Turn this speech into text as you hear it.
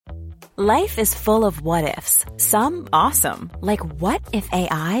Life is full of what-ifs. Some awesome, like what if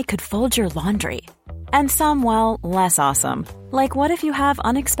AI could fold your laundry? And some, well, less awesome, like what if you have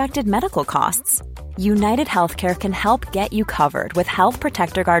unexpected medical costs? United Healthcare can help get you covered with Health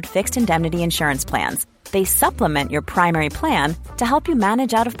Protector Guard fixed indemnity insurance plans. They supplement your primary plan to help you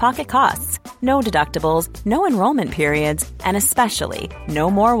manage out-of-pocket costs. No deductibles, no enrollment periods, and especially no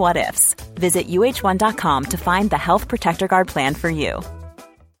more what-ifs. Visit uh1.com to find the Health Protector Guard plan for you.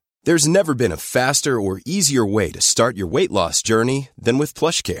 There's never been a faster or easier way to start your weight loss journey than with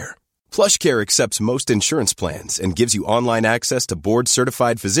PlushCare. PlushCare accepts most insurance plans and gives you online access to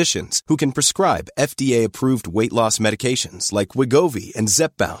board-certified physicians who can prescribe FDA-approved weight loss medications like Wegovy and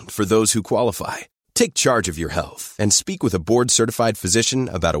Zepbound for those who qualify. Take charge of your health and speak with a board-certified physician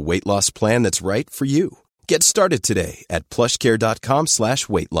about a weight loss plan that's right for you. Get started today at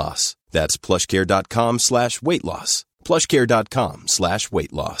plushcare.com/weight loss. That's plushcare.com/weight loss.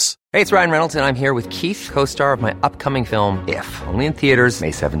 plushcare.com/weight loss. Hey, it's Ryan Reynolds, and I'm here with Keith, co-star of my upcoming film, If, only in theaters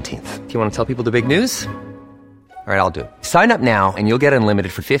May 17th. Do you want to tell people the big news? All right, I'll do it. Sign up now and you'll get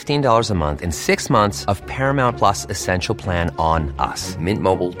unlimited for $15 a month and 6 months of Paramount Plus Essential Plan on us.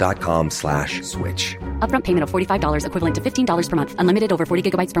 MintMobile.com/switch. Upfront payment of $45 equivalent to $15 per month. Unlimited over 40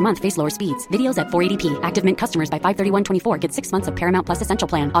 gigabytes per month. Face lower speeds. Videos at 480p. Active Mint customers by 531.24 get 6 months of Paramount Plus Essential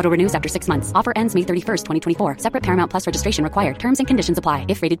Plan. Auto renews after 6 months. Offer ends May 31st, 2024. Separate Paramount Plus registration required. Terms and conditions apply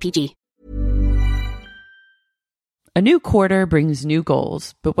if rated PG. A new quarter brings new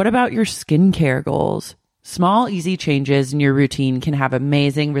goals, but what about your skincare goals? Small, easy changes in your routine can have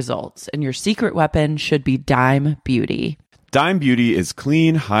amazing results, and your secret weapon should be Dime Beauty. Dime Beauty is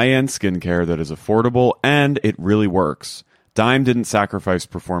clean, high-end skincare that is affordable, and it really works. Dime didn't sacrifice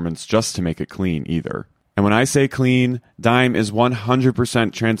performance just to make it clean either. And when I say clean, Dime is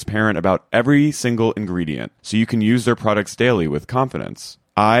 100% transparent about every single ingredient, so you can use their products daily with confidence.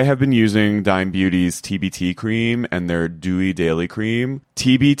 I have been using Dime Beauty's TBT cream and their Dewy Daily Cream.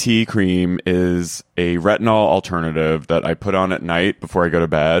 TBT cream is a retinol alternative that I put on at night before I go to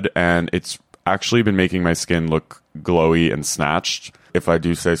bed, and it's actually been making my skin look glowy and snatched, if I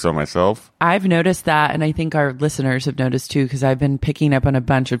do say so myself. I've noticed that, and I think our listeners have noticed too, because I've been picking up on a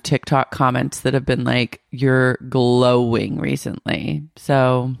bunch of TikTok comments that have been like, you're glowing recently.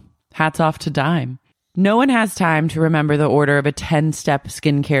 So hats off to Dime. No one has time to remember the order of a 10-step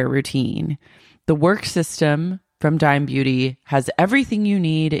skincare routine. The work system from Dime Beauty has everything you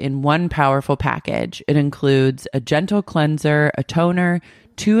need in one powerful package. It includes a gentle cleanser, a toner,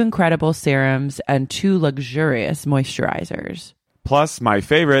 2 incredible serums, and 2 luxurious moisturizers. Plus, my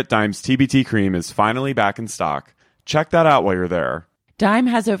favorite, Dime's TBT cream, is finally back in stock. Check that out while you're there. Dime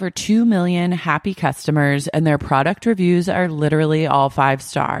has over 2 million happy customers, and their product reviews are literally all 5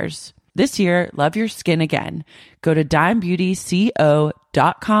 stars. This year, love your skin again. Go to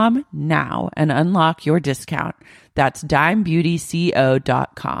dimebeautyco.com now and unlock your discount. That's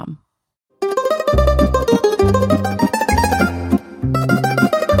dimebeautyco.com.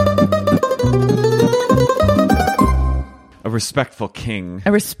 A respectful king.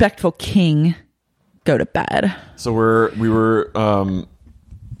 A respectful king. Go to bed. So we were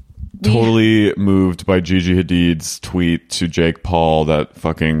totally moved by Gigi Hadid's tweet to Jake Paul, that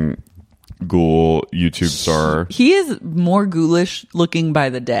fucking ghoul YouTube star. He is more ghoulish looking by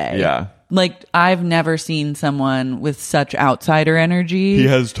the day. Yeah. Like, I've never seen someone with such outsider energy. He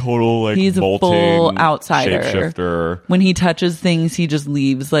has total, like, he's a full outsider. Shapeshifter. When he touches things, he just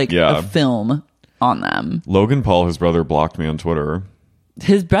leaves, like, a film on them. Logan Paul, his brother, blocked me on Twitter.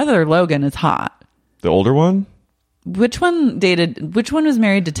 His brother, Logan, is hot. The older one? Which one was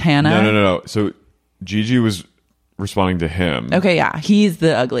married to Tana? No. So, Gigi was responding to him. Okay, yeah. He's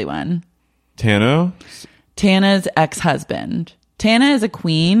the ugly one. Tana's ex-husband. Tana is a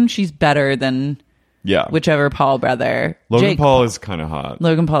queen. She's better than whichever Paul brother. Logan Paul is kind of hot.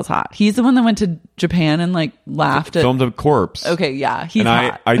 Logan Paul's hot. He's the one that went to Japan and like laughed at... Filmed a corpse. Okay, yeah. He's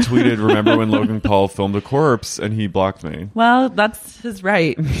hot. I tweeted, remember when Logan Paul filmed a corpse, and he blocked me. Well, that's his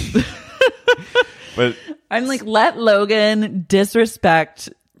right. But I'm like, let Logan disrespect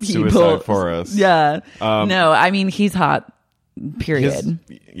people. Suicide Forest. Yeah. No, I mean, he's hot. Period.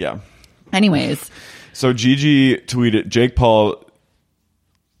 Yeah. Anyways. So Jake Paul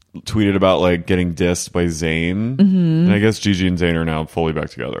tweeted about like getting dissed by Zayn. Mm-hmm. And I guess Gigi and Zayn are now fully back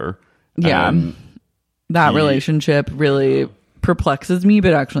together. Yeah. That relationship really perplexes me,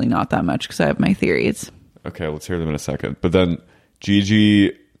 but actually not that much because I have my theories. Okay, let's hear them in a second. But then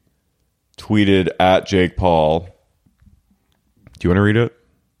Gigi tweeted at Jake Paul. Do you want to read it?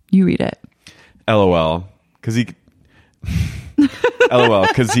 You read it. LOL. Because he... LOL,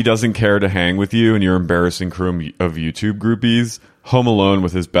 because he doesn't care to hang with you and your embarrassing crew of YouTube groupies. Home Alone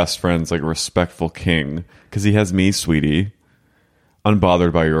with his best friends like a respectful king. Because he has me, sweetie.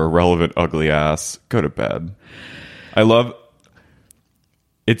 Unbothered by your irrelevant, ugly ass. Go to bed. I love...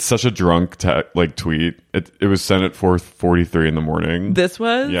 It's such a drunk tweet. It was sent at 4:43 in the morning. This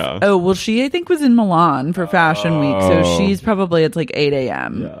was? Yeah. Oh, well, she, I think, was in Milan for Fashion Week. So she's probably, it's like 8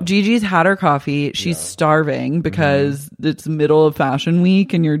 a.m. Yeah. Gigi's had her coffee. She's starving because it's middle of Fashion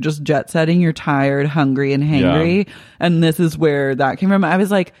Week and you're just jet setting. You're tired, hungry, and hangry. Yeah. And this is where that came from. I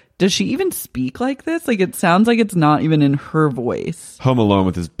was like, does she even speak like this? Like, it sounds like it's not even in her voice. Home Alone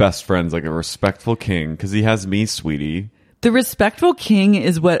with his best friends like a respectful king because he has me, sweetie. The respectful king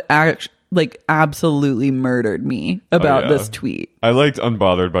is what absolutely murdered me about this tweet. I liked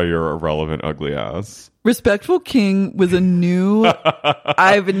unbothered by your irrelevant ugly ass. Respectful king was a new...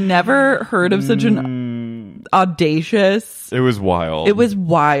 I've never heard of such an audacious... It was wild. It was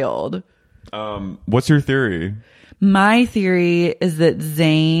wild. What's your theory? My theory is that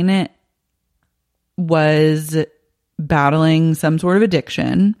Zayn was battling some sort of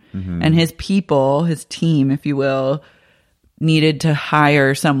addiction and his people, his team, if you will... needed to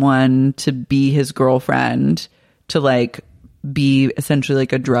hire someone to be his girlfriend to like be essentially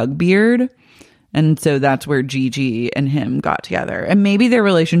like a drug beard. And so that's where Gigi and him got together. And maybe their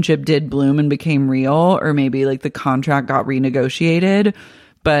relationship did bloom and became real, or maybe like the contract got renegotiated.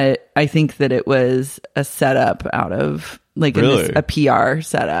 But I think that it was a setup out of like a PR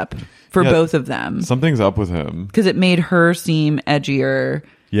setup for both of them. Something's up with him. Because it made her seem edgier.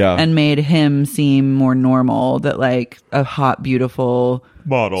 Yeah. And made him seem more normal, that like a hot, beautiful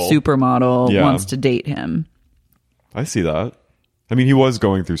supermodel wants to date him. I see that. I mean, he was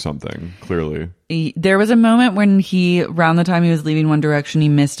going through something, clearly. There was a moment when around the time he was leaving One Direction, he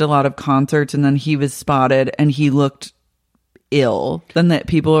missed a lot of concerts and then he was spotted and he looked ill. Then that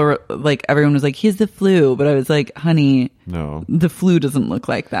people were like, everyone was like, he has the flu. But I was like, honey, no, the flu doesn't look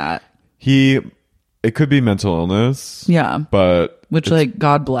like that. It could be mental illness. Yeah. Which like,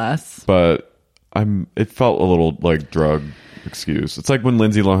 God bless. But it felt a little like drug excuse. It's like when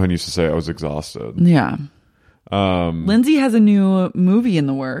Lindsay Lohan used to say I was exhausted. Yeah. Lindsay has a new movie in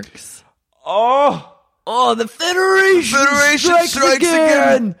the works. Oh, the Federation strikes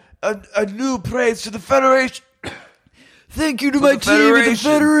again. A new praise to the Federation. Thank you to my team at the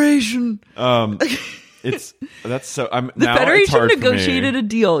Federation. The Federation negotiated a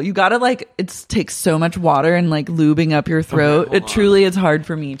deal. You gotta it takes so much water and like lubing up your throat. Okay, it truly is hard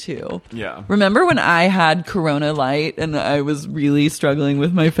for me too. Yeah. Remember when I had Corona Light and I was really struggling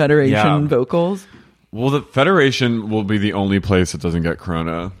with my Federation vocals? Well, the Federation will be the only place that doesn't get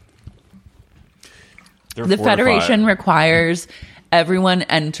Corona. The Federation requires everyone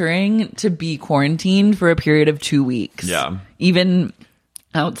entering to be quarantined for a period of 2 weeks. Yeah. Even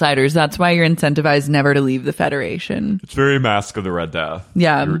outsiders. That's why you're incentivized never to leave the Federation. It's very Mask of the Red Death.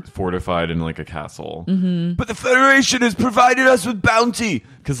 Yeah. You're fortified in like a castle. Mm-hmm. But the Federation has provided us with bounty.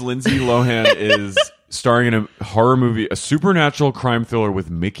 Because Lindsay Lohan is starring in a horror movie, a supernatural crime thriller with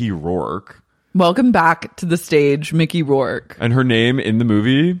Mickey Rourke. Welcome back to the stage, Mickey Rourke. And her name in the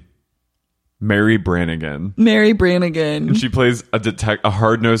movie, Mary Brannigan. Mary Brannigan. And she plays a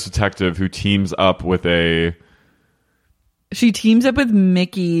hard-nosed detective who teams up with She teams up with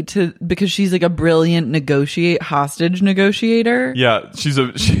Mickey because she's like a brilliant hostage negotiator. Yeah, she's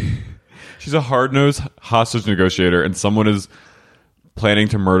a hard-nosed hostage negotiator, and someone is planning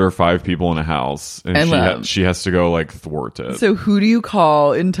to murder 5 people in a house, and she has to go like thwart it. So who do you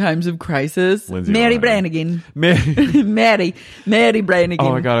call in times of crisis? Mary Brannigan. Mary Brannigan.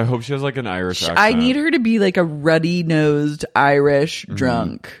 Oh my god, I hope she has like an Irish accent. I need her to be like a ruddy-nosed Irish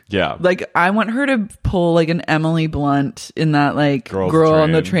drunk. Yeah. Like I want her to pull like an Emily Blunt in that like Girl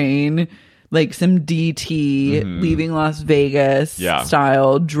on the Train, like some DT leaving Las Vegas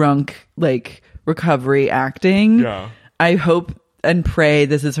style drunk like recovery acting. Yeah. I hope and pray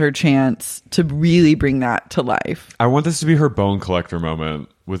this is her chance to really bring that to life. I want this to be her bone collector moment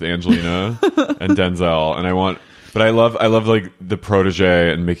with Angelina and Denzel, and I love like the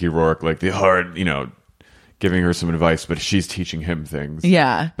protege and Mickey Rourke, like the hard, giving her some advice, but she's teaching him things.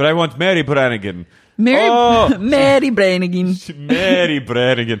 Yeah. But I want Mary Brannigan. Mary Brannigan.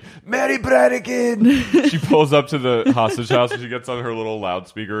 Mary Brannigan. She pulls up to the hostage house and she gets on her little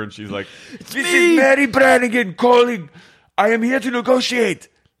loudspeaker and she's like, "This is Mary Brannigan calling. I am here to negotiate."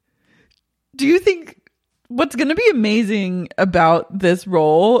 Do you think what's going to be amazing about this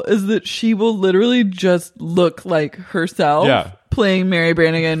role is that she will literally just look like herself playing Mary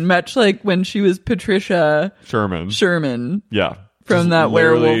Brannigan, much like when she was Patricia Sherman. Yeah. From that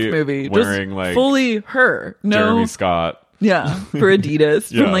werewolf movie. Wearing just like fully her. No. Jeremy Scott. Yeah. For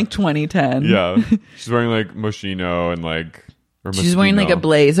Adidas from like 2010. Yeah. She's wearing like Moschino and like Or She's wearing like a Moschino.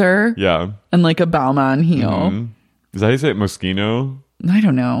 blazer Yeah. and like a Balmain heel. Mhm. Is that how you say it? Moschino? I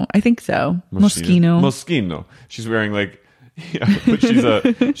don't know. I think so. Moschino. Moschino. She's wearing like, yeah, but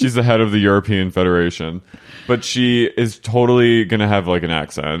she's the head of the European Federation, but she is totally gonna have like an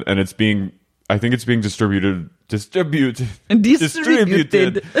accent, and I think it's being distributed. I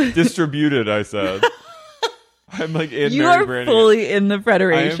said. I'm like in You Mary are Brannigan. fully in the I am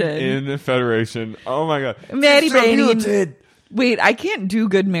Federation. in the Federation. Oh my god, Mary Brannigan. Distributed. Wait, I can't do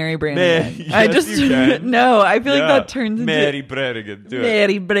good Mary Brannigan. Yes, I just you can. no. I feel like Yeah. that turns into Mary Brannigan. Do it.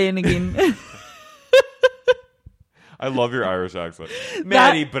 Mary Brannigan. I love your Irish accent.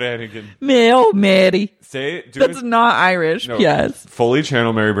 Mary Brannigan. Mary. Say do That's it. not Irish. No, Yes. Fully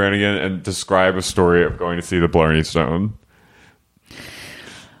channel Mary Brannigan and describe a story of going to see the Blarney Stone.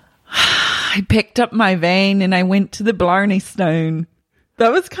 I picked up my vein and I went to the Blarney Stone.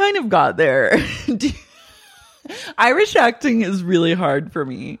 That was kind of got there. Irish acting is really hard for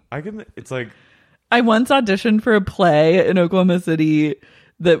me. It's like, I once auditioned for a play in Oklahoma City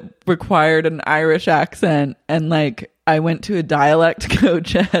that required an Irish accent, and like I went to a dialect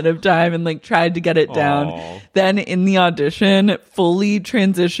coach ahead of time and like tried to get it down. Aw. Then in the audition, fully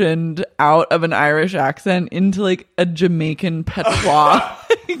transitioned out of an Irish accent into like a Jamaican patois.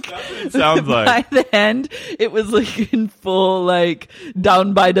 it sounds like. By the end, it was like in full like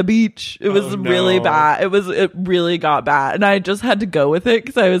down by the beach. It was Oh, no. really bad. It really got bad, and I just had to go with it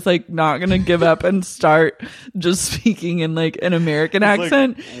because I was like not gonna give up and start just speaking in like an American It's like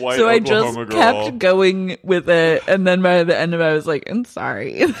accent. white So I just Oklahoma girl. kept going with it, and then by the end of it, I was like, "I'm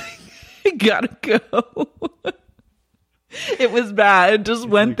sorry, I gotta go." It was bad. It just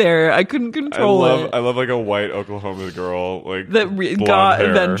went there. I couldn't control it. I love like a white Oklahoma girl like That blonde got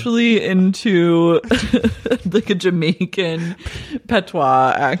hair. eventually into like a Jamaican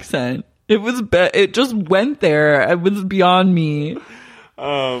patois accent. It was it just went there. It was beyond me.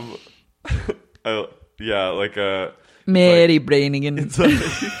 Like a Mary Brannigan. it's like,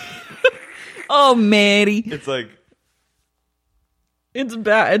 Oh, Mary. it's like It's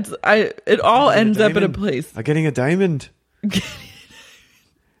bad. It all ends up at a diamond. place. I'm getting a diamond.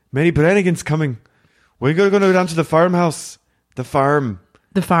 Mary Brannigan's coming. We're gonna go down to the farmhouse. The farmhouse.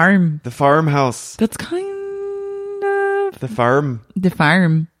 The farm. The farmhouse. That's kind of The farm. the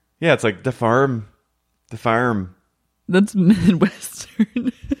farm. Yeah, it's like the farm. The farm. That's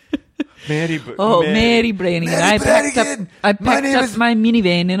Midwestern. Mary Brannigan. Mary I Brannigan. My picked name up is- my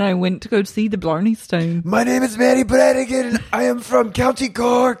minivan and I went to go see the Blarney Stone. My name is Mary Brannigan. I am from County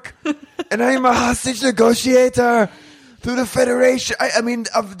Cork, and I am a hostage negotiator through the Federation. I mean,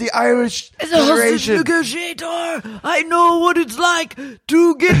 of the Irish Federation. negotiator. I know what it's like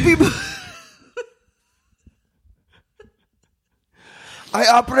to get people. I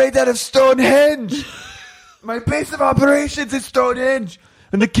operate out of Stonehenge. My base of operations is Stonehenge,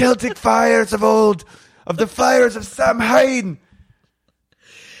 and the Celtic fires of old, of the fires of Samhain.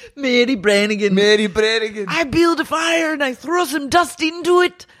 Mary Brannigan. Mary Brannigan. I build a fire and I throw some dust into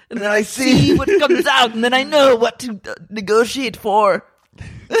it, and then I I see- see what comes out, and then I know what to negotiate for.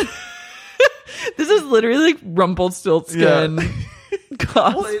 This is literally like Rumpelstiltskin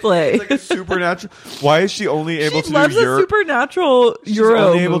cosplay. It's like a supernatural. Why is she only able She to loves do a Euro? supernatural She's Euro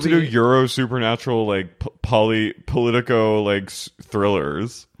only able to do movie. Euro supernatural like politico like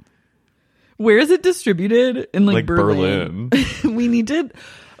thrillers Where is it distributed? In like Berlin. We need to.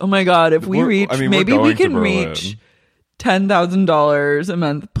 Oh my god! If we We're- reach, I mean, we're maybe we going to can Berlin. reach $10,000 a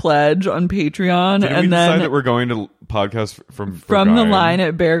month pledge on Patreon, Did we and decide then that we're going to podcast from the Berghain? line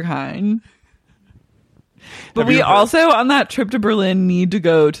at Berghain. But Have we you ever- also, on that trip to Berlin, need to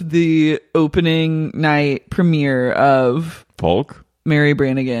go to the opening night premiere of Polk? Mary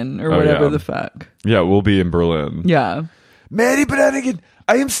Brannigan or Oh, whatever yeah. the fuck. Yeah, we'll be in Berlin. Yeah. Mary Brannigan,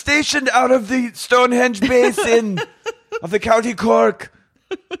 I am stationed out of the Stonehenge Basin of the County Cork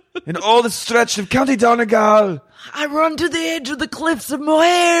in all the stretch of County Donegal. I run to the edge of the cliffs of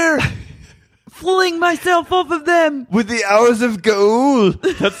Moher, fling myself off of them. With the Owls of Gaul.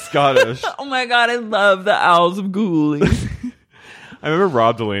 That's Scottish. Oh my god, I love the Owls of Ghoulie. I remember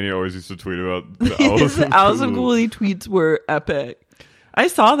Rob Delaney always used to tweet about the Owls His of Owls of Gaul. Ghoulie tweets were epic. I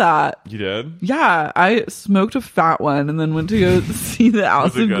saw that. You did? Yeah, I smoked a fat one and then went to go see the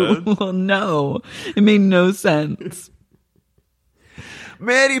Owls Was of it good? Ghoulie. No, it made no sense.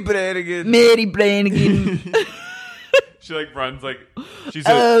 Mary Brannigan. Mary Brannigan. She like runs like she's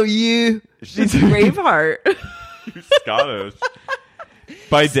Oh, you. She's Braveheart. Scottish.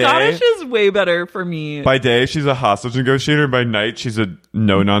 By day, Scottish is way better for me. by day she's a hostage negotiator. By night she's a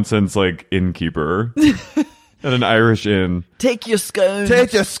no nonsense like innkeeper. At an Irish inn. Take your scones.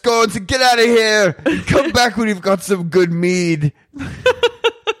 Take your scones and get out of here. Come back when you've got some good mead.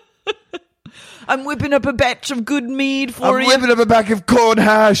 I'm whipping up a batch of good mead for I'm you. whipping up a bag of corn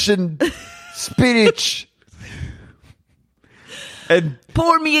hash and spinach. And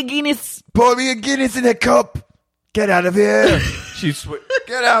Pour me a Guinness. pour me a Guinness in a cup. Get out of here.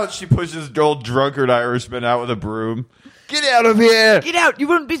 Get out. She pushes old drunkard Irishman out with a broom. Get out of here. Get out. You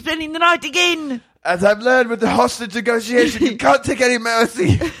won't be spending the night again. As I've learned with the hostage negotiation, you can't take any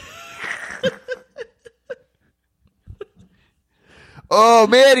mercy. Oh,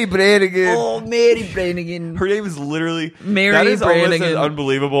 Mary Brannigan. Oh, Mary Brannigan. Her name is literally Mary That is almost Brannigan. as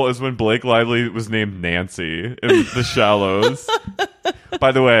unbelievable as when Blake Lively was named Nancy in The Shallows.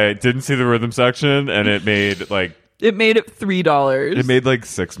 By the way, didn't see the rhythm section, and it made like It made it $3. it made like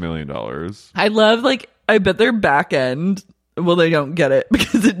 $6 million. I love, like, I bet their back end, well, they don't get it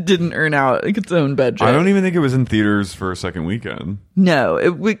because it didn't earn out like its own budget. I don't even think it was in theaters for a second weekend. No,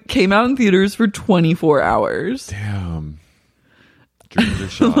 it came out in theaters for 24 hours. Damn. Dreams are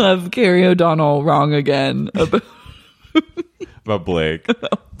shot. Love Carrie O'Donnell wrong again about About Blake.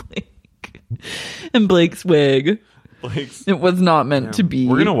 Blake. And Blake's wig. Blake's. It was not meant to be.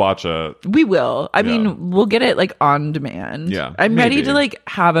 We're gonna watch it. We will. I Yeah. mean, we'll get it like on demand. Yeah, I'm ready maybe. to like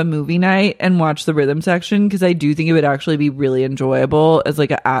have a movie night and watch the rhythm section because I do think it would actually be really enjoyable as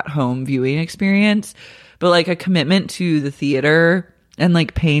like a at-home viewing experience. But like a commitment to the theater and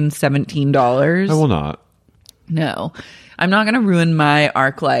like paying $17. I will not. No, I'm not going to ruin my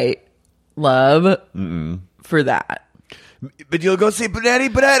ArcLight love for that. But you'll go see Mary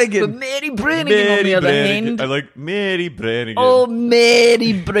Brannigan. But Mary Brannigan, on the other hand. I like Mary Brannigan. Oh,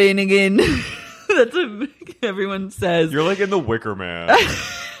 Mary Brannigan. That's what everyone says. You're like in The Wicker Man.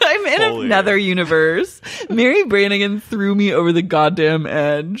 I'm in Fully. another universe. Mary Brannigan threw me over the goddamn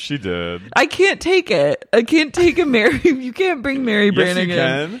edge. She did. I can't take it. I can't take a Mary. You can't bring Mary Yes, you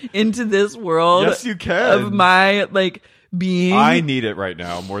Brannigan can. into this world. Yes, you can. Of my like being. I need it right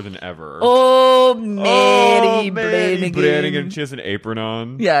now more than ever. Oh, Mary Brannigan. Brannigan. She has an apron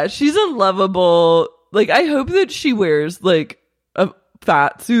on. Yeah, she's a lovable. Like, I hope that she wears like a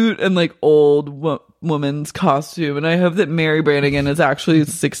fat suit and like old woman's costume, and I hope that Mary Brannigan is actually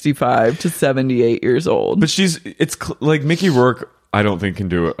 65 to 78 years old. But like Mickey Rourke, I don't think can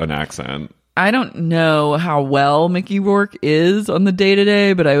do an accent. I don't know how well Mickey Rourke is on the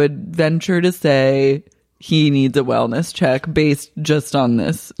day-to-day, but I would venture to say he needs a wellness check based just on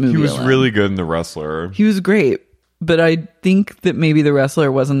this movie. He was alone. really good in The Wrestler. He was great, but I think that maybe The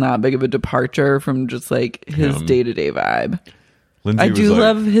Wrestler wasn't that big of a departure from just like his Him. day-to-day vibe. Lindsay I was do like-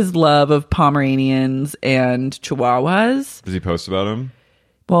 love his love of Pomeranians and Chihuahuas. Does he post about him?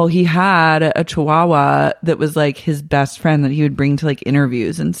 Well, he had a Chihuahua that was like his best friend that he would bring to like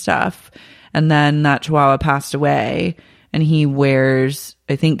interviews and stuff. And then that Chihuahua passed away, and he wears,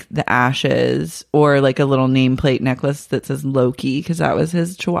 I think, the ashes or like a little nameplate necklace that says Loki because that was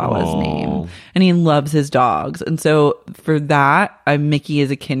his Chihuahua's Aw. name. And he loves his dogs. And so for that, Mickey is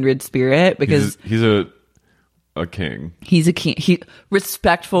a kindred spirit because He's a king. he's a king.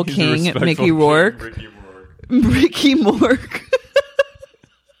 Respectful He's a king, respectful Mickey king, Rourke. Ricky Rourke. Ricky Mork.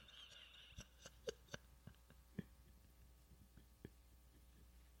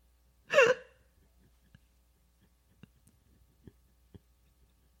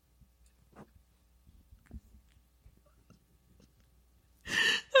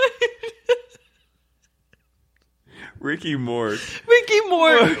 Ricky Mork. Ricky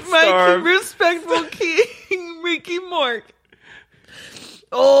Mork, my Starved. respectful king, Ricky Mork.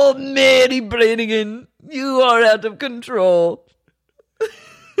 Oh, Mary Brannigan, you are out of control.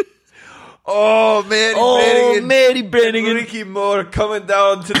 Oh, Mary Oh, Brannigan. Mary Brannigan. Ricky Moore coming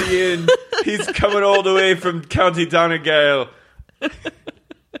down to the inn. He's coming all the way from County Donegal.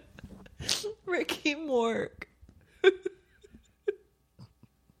 Ricky Mork.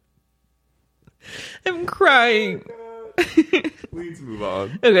 I'm crying. Please move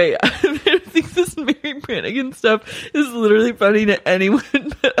on. Okay, I think this Mary Brannigan stuff is literally funny to anyone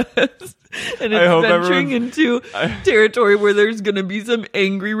but us. And I hope it's venturing everyone's- into territory where there's going to be some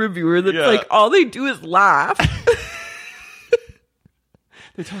angry reviewer that's Yeah. like, all they do is laugh.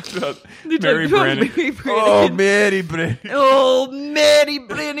 They talked about They Mary talk about Brannigan. Mary Oh, Brannigan. Mary Brannigan. Oh, Mary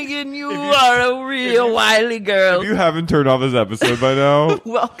Brannigan, you are a real wily girl. If you haven't turned off this episode by now,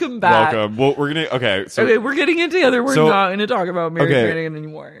 Welcome back. welcome. Well, we're gonna. Okay, so Okay, we're getting it together. We're So- not going to talk about Mary Okay. Brannigan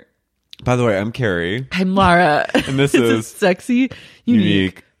anymore. by the way, I'm Carrie. I'm Lara. And this It's a is sexy,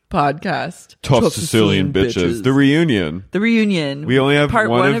 unique, podcast. Tough Sicilian bitches. The reunion. The reunion. We only have part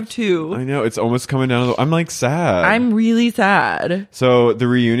one of two. I know, it's almost coming down. I'm like sad. I'm really sad. So the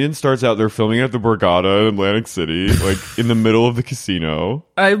reunion starts out, they're filming at the Borgata in Atlantic City, like in the middle of the casino.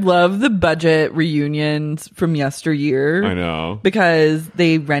 I love the budget reunions from yesteryear. I know. Because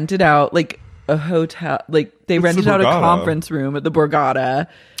they rented out like a hotel, like they rented out a conference room at the Borgata.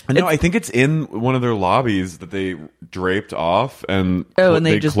 No, I think it's in one of their lobbies that they draped off and and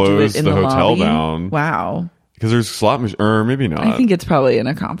they just closed do it in the hotel lobby? down. Wow. Because there's slot machines, or maybe not. I think it's probably in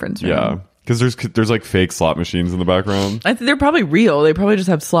a conference room. Yeah. Because there's like fake slot machines in the background. I think they're probably real. They probably just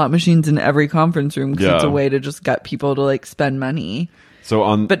have slot machines in every conference room because it's a Yeah. way to just get people to like spend money.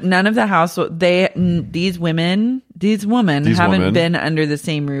 So But none of the these women haven't been under the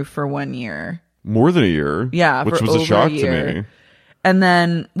same roof for 1 year. more than a year. Yeah, which for was a over shock a to year. me. And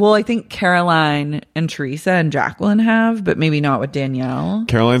then, well, I think Caroline and Teresa and Jacqueline have, but maybe not with Danielle.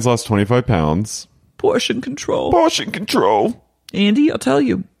 Caroline's lost 25 pounds. Portion control. Portion control. Andy, I'll tell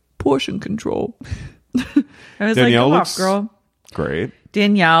you, portion control. I was Danielle like, go looks off, girl. Great.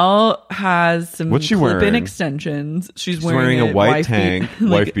 Danielle has some What's she clip-in wearing? extensions. She's wearing a white tank,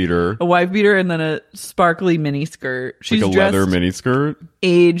 wife beater. A wife beater, and then a sparkly mini skirt. She's Like a dressed leather mini skirt.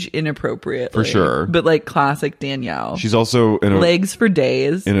 age inappropriately. For sure. But like classic Danielle. She's also in legs for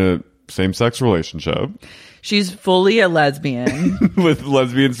days. in a same-sex relationship She's fully a lesbian. with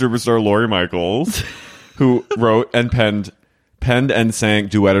lesbian superstar Lori Michaels, who wrote and penned and sang,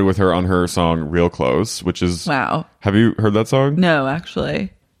 duetted with her on her song Real Close, which is... Wow. Have you heard that song? No,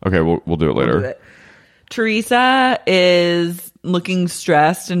 actually. Okay, we'll do it later. Teresa is looking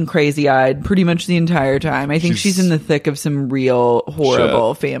stressed and crazy-eyed pretty much the entire time. I think she's in the thick of some real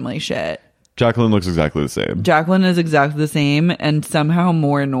horrible family shit. Jacqueline looks exactly the same. Jacqueline is exactly the same and somehow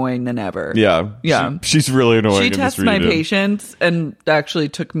more annoying than ever. Yeah. Yeah. She's really annoying. She in this tests my reunion. patience and actually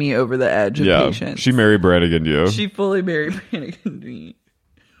took me over the edge of patience. She Mary Brannigan you. She fully Mary Brannigan to me.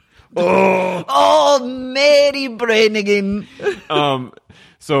 Oh, Mary Brannigan.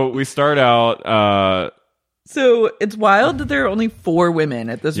 So we start out. So it's wild that there are only 4 women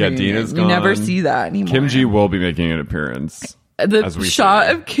at this reunion. Dina's You never gone. see that anymore. Kim G will be making an appearance. The as we shot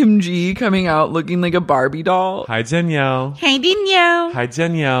see. of Kim G coming out looking like a Barbie doll. Hi Danielle. Hey, Danielle. Hi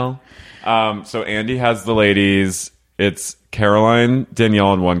Danielle. So Andy has the ladies. It's Caroline, Danielle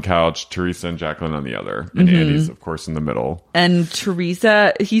on one couch, Teresa and Jacqueline on the other, and Andy's of course in the middle. And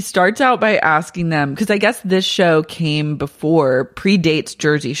Teresa, he starts out by asking them, because I guess this show predates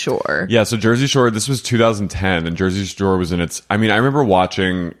Jersey Shore. Yeah, so Jersey Shore, this was 2010, and Jersey Shore was in its... I mean, I remember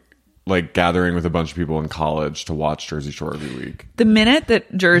watching, like, gathering with a bunch of people in college to watch Jersey Shore every week. The minute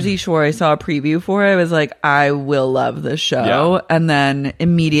that Jersey Shore I saw a preview for, I was like, I will love this show. Yeah. And then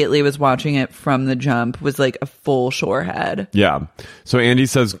immediately was watching it from the jump, was like a full Shorehead. Yeah. So Andy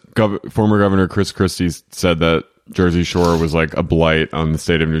says former Governor Chris Christie said that Jersey Shore was like a blight on the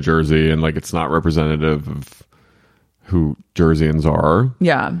state of New Jersey, and like it's not representative of who Jerseyans are.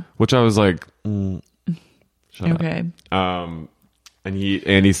 Yeah. Which I was like, shut Okay. up. And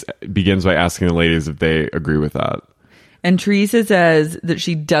Andy begins by asking the ladies if they agree with that. And Teresa says that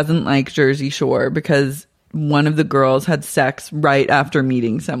she doesn't like Jersey Shore because one of the girls had sex right after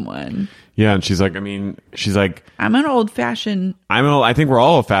meeting someone. Yeah, and she's like, I'm an old fashioned. I think we're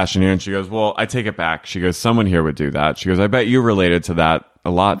all old fashioned here. And she goes, well, I take it back. She goes, someone here would do that. She goes, I bet you related to that a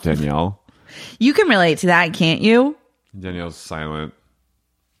lot, Danielle. You can relate to that, can't you? Danielle's silent.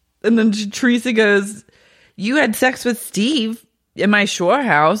 And then Teresa goes, you had sex with Steve in my Shore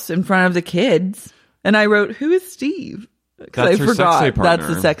house in front of the kids. And I wrote, who is Steve? Because I That's her sex forgot tape partner.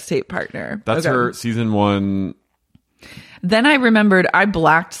 that's the sex tape partner. That's Okay. her season 1. Then I remembered I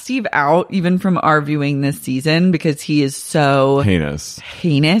blacked Steve out even from our viewing this season because he is so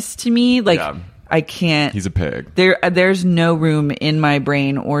heinous to me. Like, Yeah. I can't. He's a pig. There's no room in my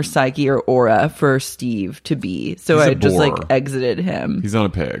brain or psyche or aura for Steve to be. So He's a I just like boar. exited him. He's not a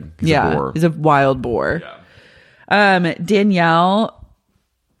pig. He's a boar. He's a wild boar. Danielle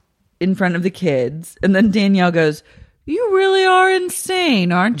in front of the kids, and then Danielle goes, "You really are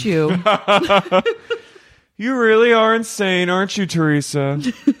insane, aren't you?" You really are insane, aren't you, Teresa?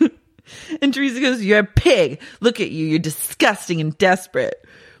 And Teresa goes, "You're a pig. Look at you. You're disgusting and desperate."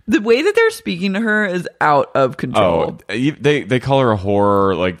 The way that they're speaking to her is out of control. They call her a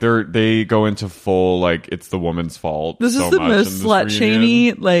whore. Like they go into full like it's the woman's fault. This so is the much most in this slut reunion.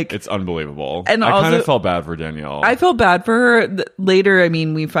 shamey. Like, It's unbelievable. And I kind also- of felt bad for Danielle. I felt bad for her. Later, I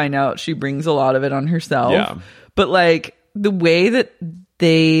mean, we find out she brings a lot of it on herself. Yeah. But like the way that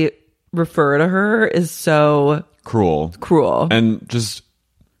they refer to her is so cruel and just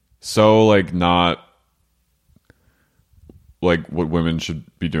so like not like what women should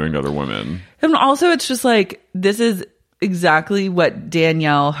be doing to other women. And also, it's just like, this is exactly what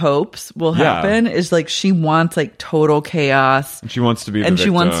Danielle hopes will happen. Is like, she wants like total chaos. And she wants to be the and victim.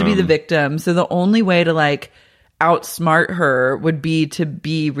 she wants to be the victim. So the only way to like outsmart her would be to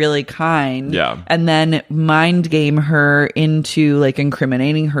be really kind. Yeah. And then mind game her into like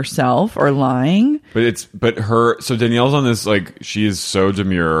incriminating herself or lying. So Danielle's on this, like, she is so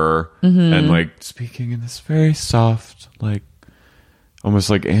demure and like speaking in this very soft, like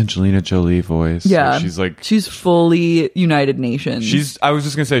almost like Angelina Jolie voice. Yeah. Like, she's fully United Nations. I was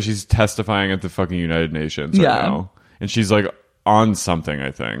just gonna say she's testifying at the fucking United Nations right now. And she's like on something,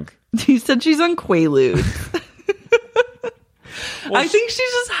 I think. He said she's on Quaaludes. I think she's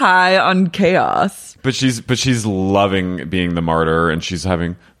just high on chaos. But she's loving being the martyr, and she's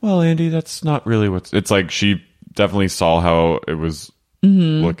having, well, Andy, that's not really it's like. She definitely saw how it was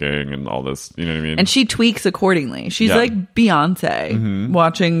looking and all this, you know what I mean? And she tweaks accordingly. She's like Beyonce,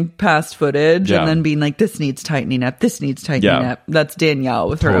 watching past footage and then being like, this needs tightening up, this needs tightening up. That's Danielle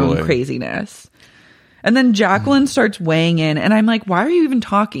with her own craziness. And then Jacqueline starts weighing in, and I'm like, why are you even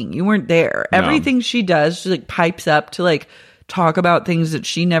talking? You weren't there. No. Everything she does, she like pipes up to like talk about things that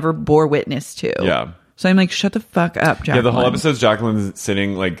she never bore witness to. Yeah. So I'm like, shut the fuck up, Jacqueline. Yeah, the whole episode's Jacqueline's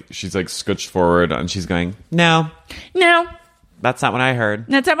sitting, like, she's like scooched forward, and she's going, no, that's not what I heard.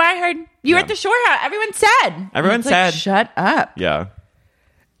 That's not what I heard. You were at the shore house. Everyone said. Like, shut up. Yeah.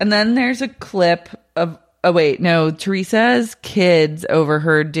 And then there's a clip of, Teresa's kids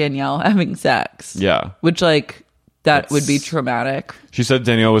overheard Danielle having sex. Yeah. Which, like, that would be traumatic. She said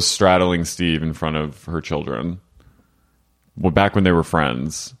Danielle was straddling Steve in front of her children. Well, back when they were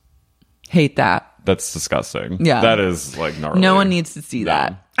friends. Hate that. That's disgusting. Yeah. That is, like, gnarly. No one needs to see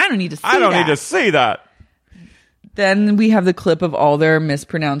that. I don't need to see that. I don't need to see that. Then we have the clip of all their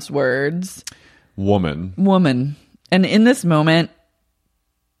mispronounced words. Woman. And in this moment,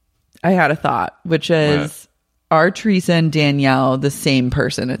 I had a thought, which is, are Teresa and Danielle the same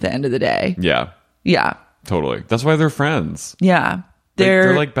person at the end of the day? Yeah. Yeah. Totally. That's why they're friends. Yeah.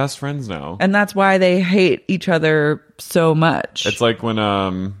 They're like best friends now. And that's why they hate each other so much. It's like when,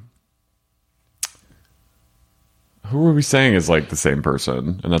 who were we saying is like the same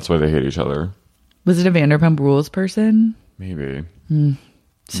person, and that's why they hate each other? Was it a Vanderpump Rules person? Maybe.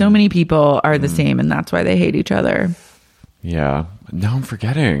 So many people are the same, and that's why they hate each other. Yeah. Now I'm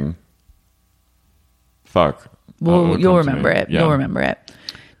forgetting. Fuck. Well, you'll remember it. Yeah. You'll remember it.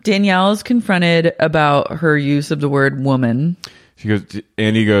 Danielle's confronted about her use of the word woman.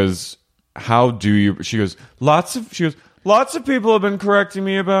 Andy goes, how do you, she goes, lots of people have been correcting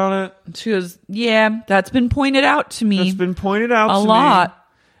me about it. She goes, yeah, that's been pointed out to me. That's been pointed out a to lot. Me.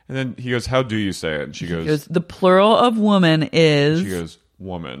 And then he goes, how do you say it? And she goes, the plural of woman is. She goes,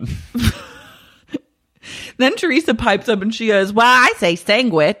 woman. Then Teresa pipes up and she goes, well, I say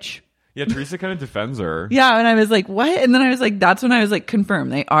sandwich. Yeah, Teresa kind of defends her. Yeah, and I was like, what? And then I was like, that's when I was like, confirm,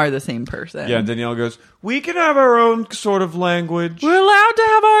 they are the same person. Yeah, and Danielle goes, we can have our own sort of language. We're allowed to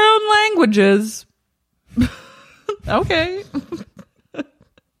have our own languages. Okay.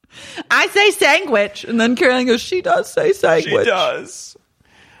 I say sandwich. And then Caroline goes, she does say sandwich. She does.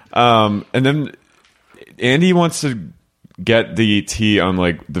 And then Andy wants to get the tea on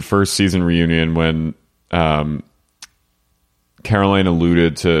like the first season reunion when Caroline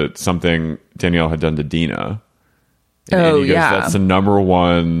alluded to something Danielle had done to Dina. And Andy goes, that's the number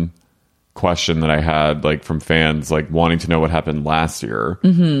one question that I had, like, from fans, like, wanting to know what happened last year.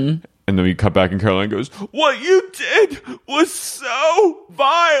 Mm-hmm. And then we cut back and Caroline goes, what you did was so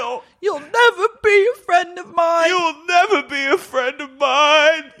vile. You'll never be a friend of mine. You'll never be a friend of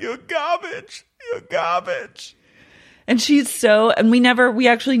mine. You're garbage. You're garbage. And and we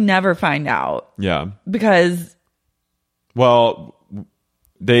actually never find out. Yeah. Because... Well,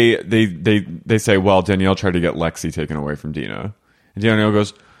 they say, well, Danielle tried to get Lexi taken away from Dina. And Danielle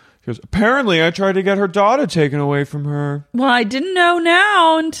goes, apparently I tried to get her daughter taken away from her. Well, I didn't know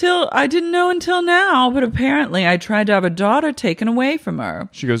until now, but apparently I tried to have a daughter taken away from her.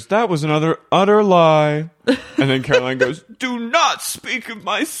 She goes, that was another utter lie. And then Caroline goes, do not speak of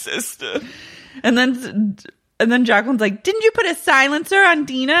my sister. And then Jacqueline's like, didn't you put a silencer on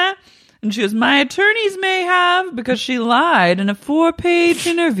Dina? And she goes, my attorneys may have, because she lied in a 4-page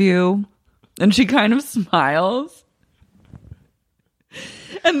interview. And she kind of smiles.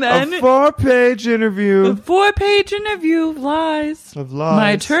 And then... A 4-page interview. A 4-page interview of lies. Of lies. My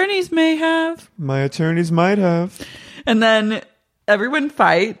attorneys may have. My attorneys might have. And then everyone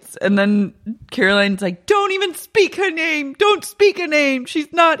fights, and then Caroline's like, don't even speak her name. Don't speak her name.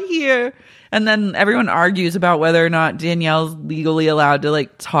 She's not here. And then everyone argues about whether or not Danielle's legally allowed to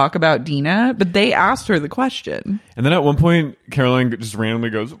like talk about Dina, but they asked her the question. And then at one point, Caroline just randomly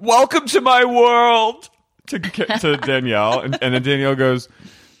goes, "Welcome to my world," to Danielle. And then Danielle goes,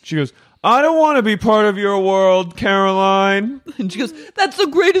 "I don't want to be part of your world, Caroline." And she goes, "That's the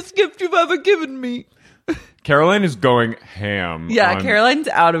greatest gift you've ever given me." Caroline is going ham. Yeah, Caroline's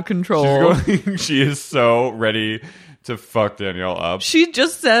out of control. She is so ready to fuck Danielle up. She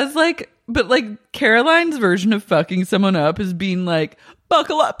just says but Caroline's version of fucking someone up is being like,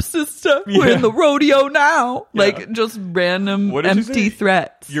 "Buckle up, sister. We're in the rodeo now." Yeah. Like just random empty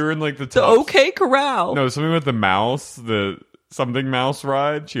threats. You're in like the OK Corral. No, something with the mouse, the something mouse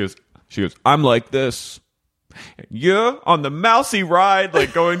ride. She goes, "I'm like this. You're on the mousy ride,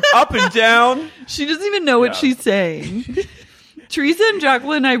 like going up and down." She doesn't even know what she's saying. Teresa and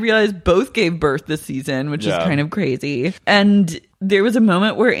Jacqueline, I realized, both gave birth this season, which is kind of crazy. And there was a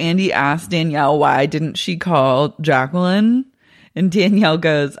moment where Andy asked Danielle, why didn't she call Jacqueline? And Danielle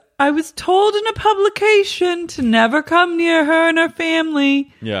goes, "I was told in a publication to never come near her and her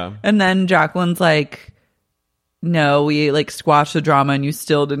family." Yeah. And then Jacqueline's like, "No, we like squashed the drama and you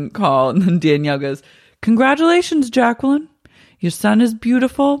still didn't call." And then Danielle goes, "Congratulations, Jacqueline. Your son is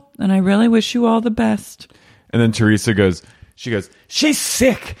beautiful and I really wish you all the best." And then Teresa goes, "She's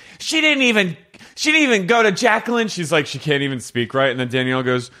sick. She didn't even go to Jacqueline." She's like, she can't even speak right. And then Danielle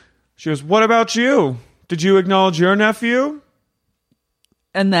goes, "What about you? Did you acknowledge your nephew?"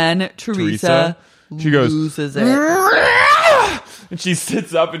 And then Teresa she goes, loses it. And she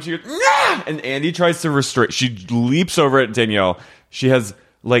sits up and she goes, "Nah!" And Andy tries to restrain. She leaps over at Danielle. She has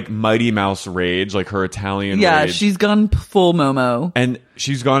like Mighty Mouse rage, like her Italian rage. Yeah, she's gone full Momo. And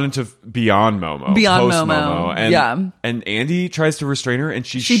she's gone into beyond Momo. Beyond Momo. And, and Andy tries to restrain her and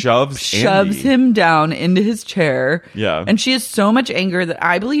she shoves Andy. Him down into his chair. Yeah. And she has so much anger that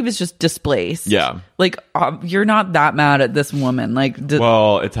I believe is just displaced. Yeah. Like, you're not that mad at this woman. Like,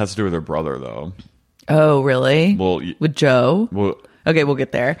 well, it has to do with her brother, though. Oh, really? Well, with Joe? Well, okay, we'll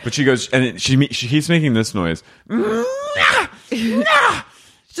get there. But she goes, and she keeps making this noise.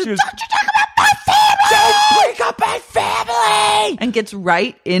 Don't you talk about my family! Don't break up my family! And gets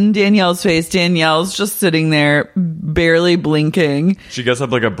right in Danielle's face. Danielle's just sitting there, barely blinking. She gets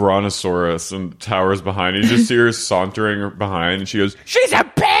up like a brontosaurus and towers behind. You just see her sauntering behind, and she goes, "She's a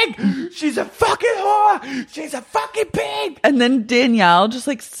pig! She's a fucking whore! She's a fucking pig!" And then Danielle just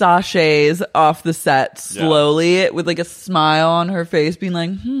like sashays off the set slowly with like a smile on her face, being like,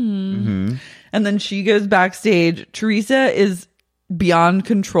 And then she goes backstage. Teresa is beyond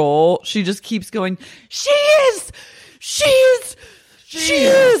control. She just keeps going, she is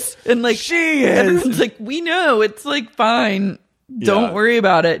and like she is. Everyone's like, we know, it's like fine, don't worry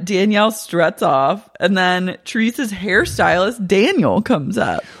about it. Danielle struts off, and then Teresa's hairstylist Daniel comes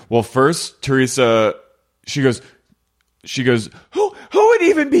up. Well, first Teresa, she goes, who would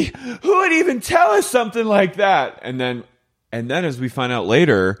even tell us something like that? And then as we find out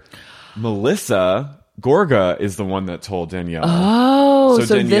later, Melissa Gorga is the one that told Danielle. Oh,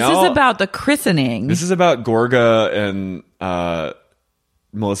 so Danielle, this is about the christening. This is about Gorga and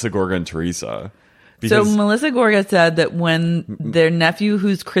Melissa Gorga and Teresa. So Melissa Gorga said that when their nephew,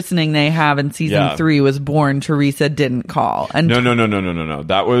 whose christening they have in season 3, was born, Teresa didn't call. And No.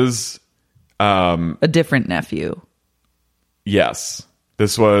 That was a different nephew. Yes,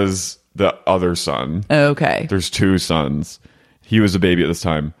 this was the other son. Okay, there's two sons. He was a baby at this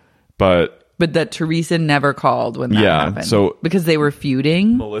time, but that Teresa never called when that happened. So because they were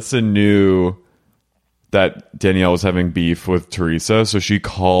feuding. Melissa knew that Danielle was having beef with Teresa, so she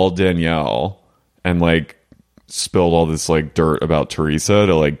called Danielle and like spilled all this like dirt about Teresa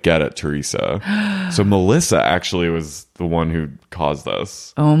to like get at Teresa. So Melissa actually was the one who caused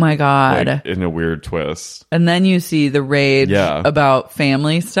this. Oh my God. Like, in a weird twist. And then you see the rage about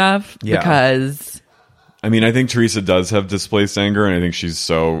family stuff because I mean, I think Teresa does have displaced anger, and I think she's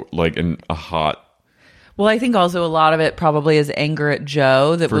so, like, in a hot... Well, I think also a lot of it probably is anger at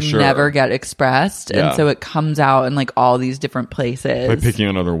Joe that will never get expressed. And so it comes out in, like, all these different places. By picking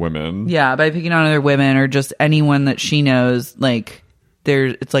on other women. Yeah, by picking on other women or just anyone that she knows, like,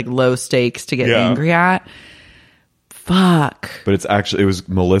 it's, like, low stakes to get angry at. Fuck. But it was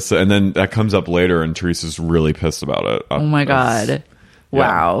Melissa, and then that comes up later, and Teresa's really pissed about it. Oh, my God.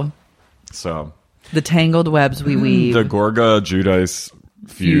 Wow. So... The tangled webs we weave. The Gorga Giudice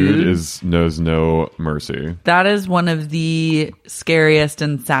feud knows no mercy. That is one of the scariest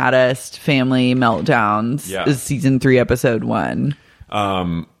and saddest family meltdowns. Is season 3, episode 1.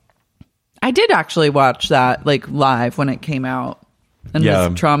 I did actually watch that like live when it came out. and was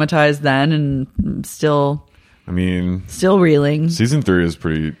traumatized then and still reeling. Season 3 is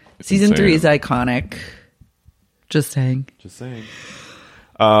pretty Season insane. 3 is iconic. Just saying.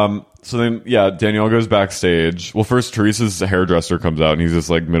 So then, Danielle goes backstage. Well, first, Teresa's hairdresser comes out, and he's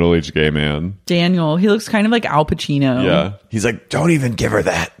this, like, middle-aged gay man. Daniel. He looks kind of like Al Pacino. Yeah. He's like, don't even give her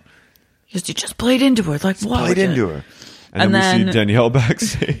that. He just played into her. Like, what? Played into her. And then we see Danielle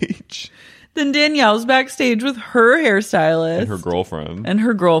backstage. Then Danielle's backstage with her hairstylist. And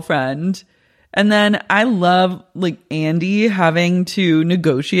her girlfriend. And then I love, like, Andy having to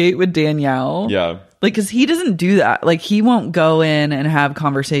negotiate with Danielle. Yeah. Like, because he doesn't do that. Like, he won't go in and have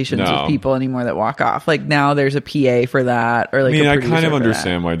conversations with people anymore that walk off. Like, now there's a PA for that. Or like, I kind of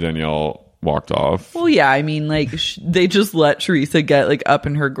understand why Danielle walked off. Well, yeah. I mean, like, they just let Teresa get, like, up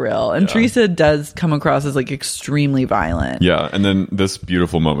in her grill. And Teresa does come across as, like, extremely violent. Yeah. And then this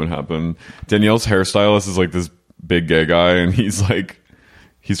beautiful moment happened. Danielle's hairstylist is, like, this big gay guy. And he's, like,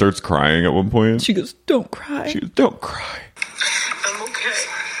 he starts crying at one point. She goes, don't cry. She goes, don't cry. I'm okay.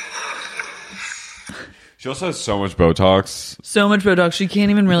 She also has so much Botox. She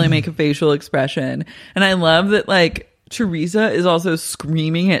can't even really make a facial expression. And I love that, like, Teresa is also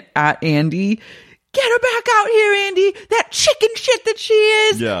screaming at Andy, get her back out here, Andy. That chicken shit that she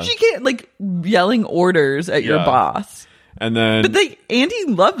is. Yeah. She can't, like, yelling orders at your boss. And then... But Andy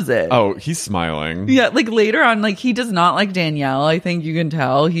loves it. Oh, he's smiling. Yeah, like, later on, like, he does not like Danielle. I think you can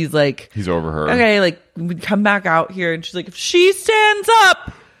tell. He's like... He's over her. Okay, like, we come back out here. And she's like, if she stands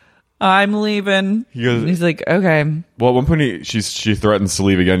up... I'm leaving. He's like, okay. Well, at one point she threatens to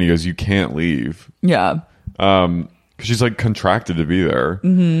leave again. He goes, you can't leave. Yeah. Because she's like contracted to be there.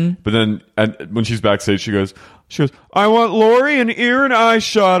 Mm-hmm. But then when she's backstage, she goes, I want Lori an ear and eye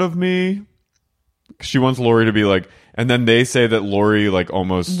shot of me. She wants Lori to be like, and then they say that Lori like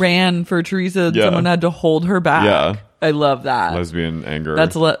almost ran for Teresa. Yeah. Someone had to hold her back. Yeah. I love that. Lesbian anger.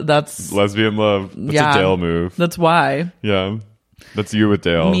 That's lesbian love. That's a Dale move. That's why. Yeah. That's you with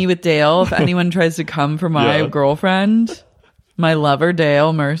Dale. Me with Dale. If anyone tries to come for my girlfriend, my lover,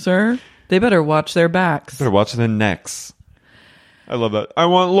 Dale Mercer, they better watch their backs. Better watch their necks. I love that. I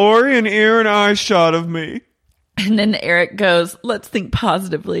want Lori an ear and eye shot of me. And then Eric goes, let's think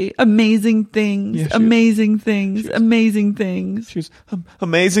positively. Amazing things. Yeah, amazing things. Amazing things. She was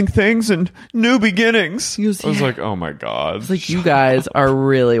amazing things and new beginnings. I was like, oh my God. It's like, you guys are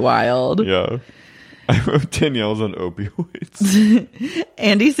really wild. Yeah. I wrote Danielle's on opioids.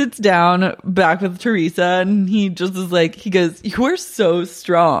 Andy sits down back with Teresa and he just is like, he goes, you are so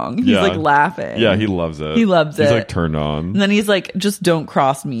strong. He's like laughing. Yeah, he loves it. He's like turned on. And then he's like, just don't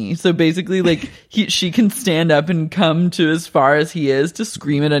cross me. So basically like she can stand up and come to as far as he is to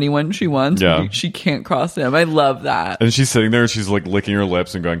scream at anyone she wants. Yeah. She can't cross him. I love that. And she's sitting there and she's like licking her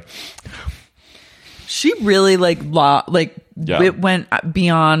lips and going... She really it went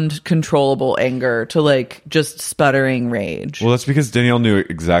beyond controllable anger to like just sputtering rage. Well, that's because Danielle knew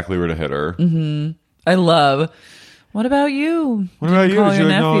exactly where to hit her. Mm-hmm. I love. What about you? What about you? Did you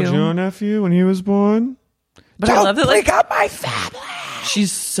acknowledge your nephew when he was born? But I love that. Break up my family.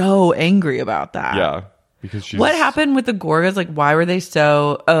 She's so angry about that. Yeah, because she's. What happened with the Gorgas? Like, why were they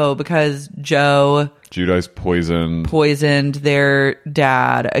so? Oh, because Joe Giudice poisoned their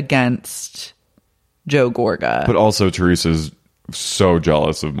dad against Joe Gorga. But also Teresa's so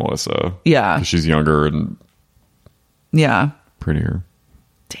jealous of Melissa. Yeah. Because she's younger and prettier.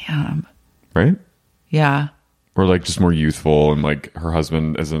 Damn. Right? Yeah. Or like just more youthful and like her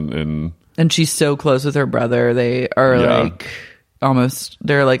husband isn't in... And she's so close with her brother. They are like almost...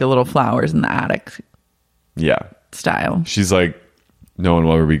 They're like a little flowers in the attic. Yeah. Style. She's like, no one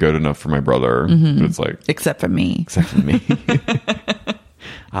will ever be good enough for my brother. Mm-hmm. But it's like... Except for me. Except for me.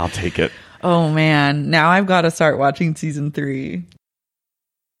 I'll take it. Oh, man. Now I've got to start watching season 3.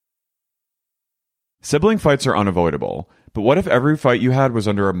 Sibling fights are unavoidable. But what if every fight you had was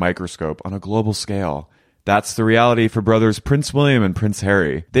under a microscope on a global scale? That's the reality for brothers Prince William and Prince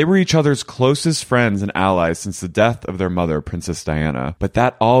Harry. They were each other's closest friends and allies since the death of their mother, Princess Diana. But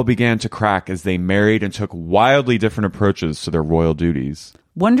that all began to crack as they married and took wildly different approaches to their royal duties.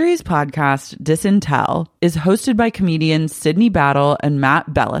 Wondery's podcast, Disintel, is hosted by comedians Sydney Battle and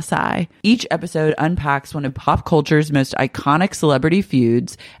Matt Bellassai. Each episode unpacks one of pop culture's most iconic celebrity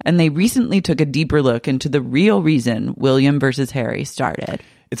feuds, and they recently took a deeper look into the real reason William versus Harry started.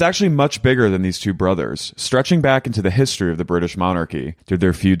 It's actually much bigger than these two brothers, stretching back into the history of the British monarchy. Did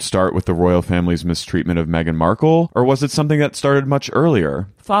their feud start with the royal family's mistreatment of Meghan Markle, or was it something that started much earlier?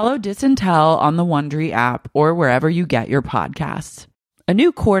 Follow Disintel on the Wondery app or wherever you get your podcasts. A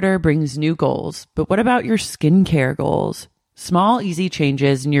new quarter brings new goals, but what about your skincare goals? Small, easy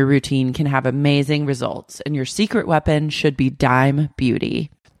changes in your routine can have amazing results, and your secret weapon should be Dime Beauty.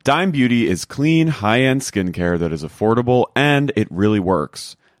 Dime Beauty is clean, high-end skincare that is affordable, and it really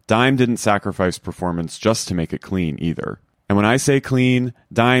works. Dime didn't sacrifice performance just to make it clean either. And when I say clean,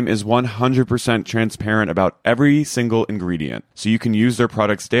 Dime is 100% transparent about every single ingredient, so you can use their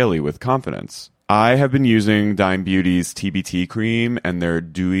products daily with confidence. I have been using Dime Beauty's TBT cream and their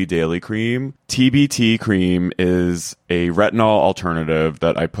Dewy Daily Cream. TBT cream is a retinol alternative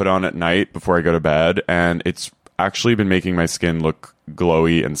that I put on at night before I go to bed, and it's actually been making my skin look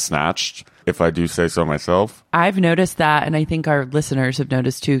glowy and snatched, if I do say so myself. I've noticed that, and I think our listeners have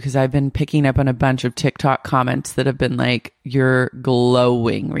noticed too, because I've been picking up on a bunch of TikTok comments that have been like, you're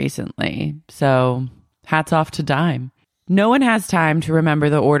glowing recently. So hats off to Dime. No one has time to remember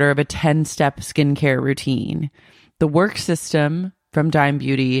the order of a 10-step skincare routine. The work system from Dime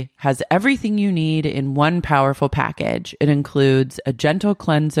Beauty has everything you need in one powerful package. It includes a gentle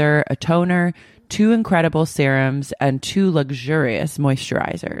cleanser, a toner, 2 incredible serums, and 2 luxurious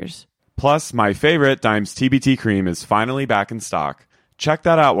moisturizers. Plus, my favorite, Dime's TBT cream, is finally back in stock. Check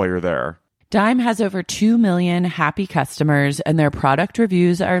that out while you're there. Dime has over 2 million happy customers, and their product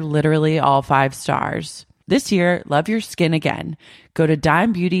reviews are literally all 5 stars. This year, love your skin again. Go to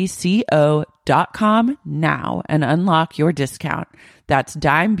dimebeautyco.com now and unlock your discount. That's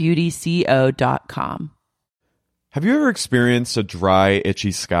dimebeautyco.com. Have you ever experienced a dry,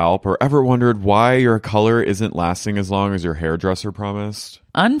 itchy scalp or ever wondered why your color isn't lasting as long as your hairdresser promised?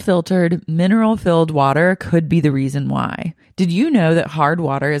 Unfiltered, mineral-filled water could be the reason why. Did you know that hard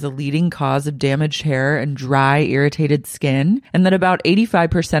water is a leading cause of damaged hair and dry, irritated skin? And that about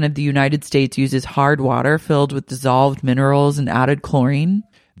 85% of the United States uses hard water filled with dissolved minerals and added chlorine?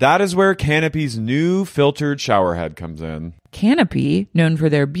 That is where Canopy's new filtered shower head comes in. Canopy, known for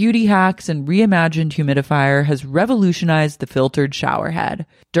their beauty hacks and reimagined humidifier, has revolutionized the filtered shower head.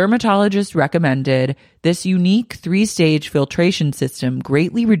 Dermatologists recommended this unique 3-stage filtration system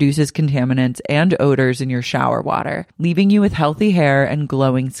greatly reduces contaminants and odors in your shower water, leaving you with healthy hair and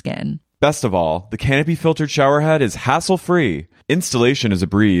glowing skin. Best of all, the Canopy filtered shower head is hassle-free. Installation is a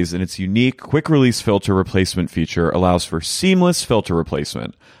breeze, and its unique quick-release filter replacement feature allows for seamless filter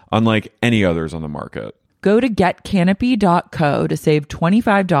replacement, unlike any others on the market. Go to getcanopy.co to save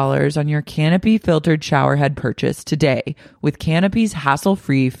 $25 on your Canopy filtered showerhead purchase today with Canopy's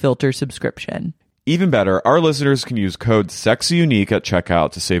hassle-free filter subscription. Even better, our listeners can use code SEXYUNIQUE at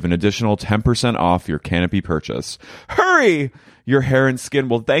checkout to save an additional 10% off your Canopy purchase. Hurry! Your hair and skin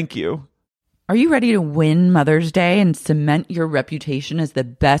will thank you. Are you ready to win Mother's Day and cement your reputation as the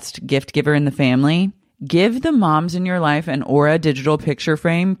best gift giver in the family? Give the moms in your life an Aura digital picture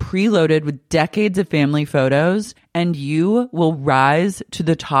frame preloaded with decades of family photos, and you will rise to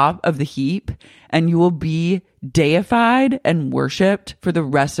the top of the heap, and you will be deified and worshipped for the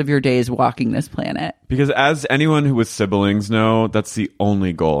rest of your days walking this planet. Because as anyone who with siblings know, that's the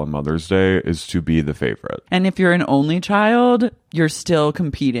only goal on Mother's Day is to be the favorite. And if you're an only child, you're still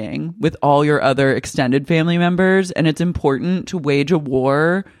competing with all your other extended family members, and it's important to wage a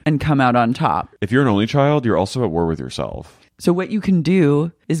war and come out on top. If you're an only child, you're also at war with yourself. So what you can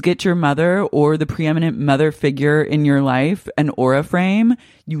do is get your mother or the preeminent mother figure in your life an Aura frame.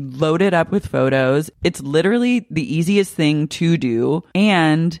 You load it up with photos. It's literally the easiest thing to do.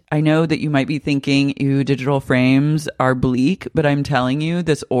 And I know that you might be thinking, ew, digital frames are bleak, but I'm telling you,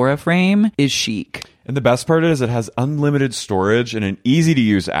 this Aura frame is chic. And the best part is it has unlimited storage and an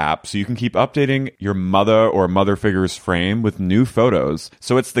easy-to-use app, so you can keep updating your mother or mother figure's frame with new photos.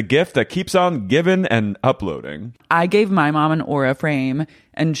 So it's the gift that keeps on giving and uploading. I gave my mom an Aura frame,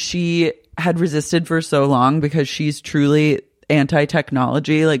 and she had resisted for so long because she's truly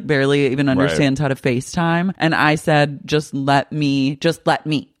anti-technology, like barely even understands how to FaceTime. And I said, just let me.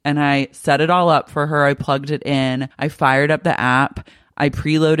 And I set it all up for her. I plugged it in. I fired up the app. I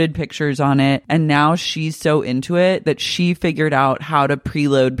preloaded pictures on it, and now she's so into it that she figured out how to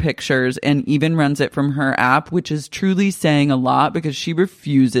preload pictures and even runs it from her app, which is truly saying a lot because she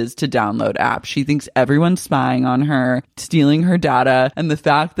refuses to download apps. She thinks everyone's spying on her, stealing her data, and the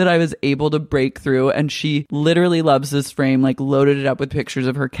fact that I was able to break through and she literally loves this frame, like loaded it up with pictures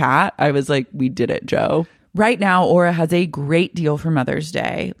of her cat. I was like, we did it, Joe. Right now, Aura has a great deal for Mother's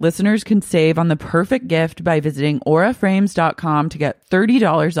Day. Listeners can save on the perfect gift by visiting auraframes.com to get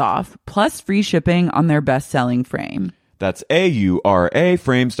 $30 off, plus free shipping on their best-selling frame. That's AURA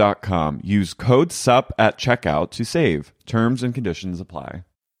frames.com. Use code SUP at checkout to save. Terms and conditions apply.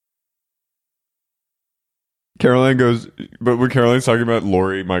 Caroline goes, but when Caroline's talking about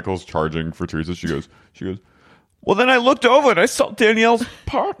Lori Michaels charging for Teresa, she goes, well, then I looked over and I saw Danielle's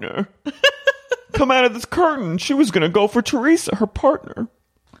partner. come out of this curtain. She was going to go for Teresa, her partner.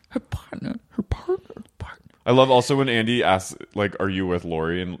 Her partner. I love also when Andy asks, like, are you with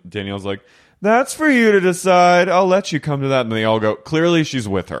Lori? And Danielle's like, that's for you to decide. I'll let you come to that. And they all go, clearly she's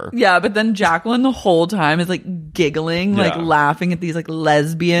with her. Yeah, but then Jacqueline the whole time is like giggling, like laughing at these like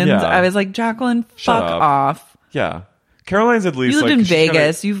lesbians. Yeah. I was like, Jacqueline, Shut fuck up. off. Yeah. Caroline's at least You lived like, in she's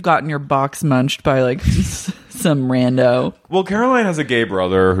Vegas. You've gotten your box munched by like some rando. Well, Caroline has a gay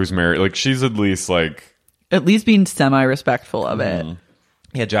brother who's married. Like, she's at least like... At least being semi-respectful of it.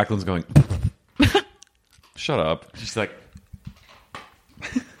 Yeah, Jacqueline's going... Shut up. She's like...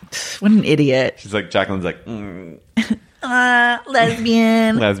 What an idiot. She's like, Jacqueline's like...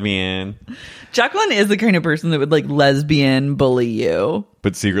 Lesbian. lesbian. Jacqueline is the kind of person that would like lesbian bully you.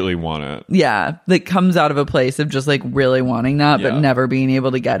 But secretly want it. Yeah. That comes out of a place of just like really wanting that, but Yeah. never being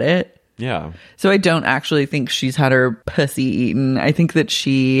able to get it. Yeah. So I don't actually think she's had her pussy eaten. I think that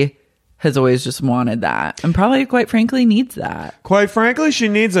she has always just wanted that and probably quite frankly needs that. Quite frankly, she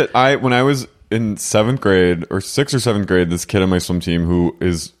needs it. When I was in 7th grade or 6th or 7th grade, this kid on my swim team who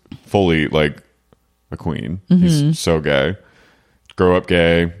is fully like a queen. He's so gay. Grow up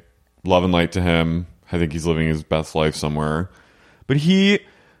gay. Love and light to him. I think he's living his best life somewhere. But he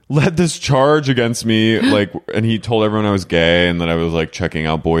led this charge against me, like, and he told everyone I was gay and that I was like checking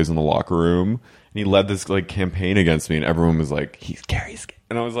out boys in the locker room. And he led this like campaign against me, and everyone was like, "He's gay."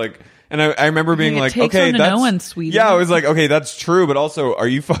 And I was like, and I remember being It like, takes "Okay, one to that's know one, sweetie." yeah." I was like, "Okay, that's true," but also, are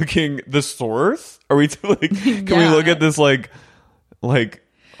you fucking the source? Are we like? Can we Yeah. look at this like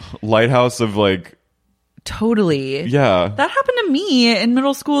lighthouse of like? Totally. Yeah. That happened to me in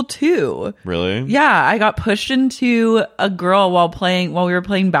middle school too. Really? Yeah, I got pushed into a girl while we were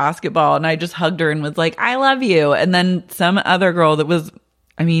playing basketball, and I just hugged her and was like, "I love you." And then some other girl that was,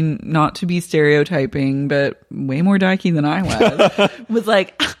 I mean, not to be stereotyping, but way more dykey than I was, was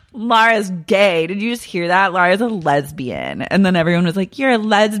like, "Lara's gay. Did you just hear that? Lara's a lesbian." And then everyone was like, "You're a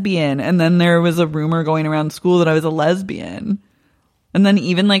lesbian." And then there was a rumor going around school that I was a lesbian. And then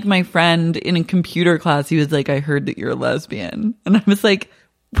even like my friend in a computer class, he was like, "I heard that you're a lesbian." And I was like,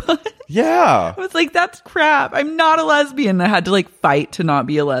 "What?" Yeah. I was like, "That's crap. I'm not a lesbian." I had to like fight to not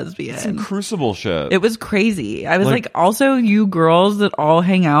be a lesbian. Some crucible shit. It was crazy. I was like, also, you girls that all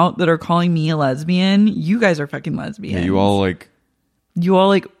hang out that are calling me a lesbian, you guys are fucking lesbians. Yeah, you all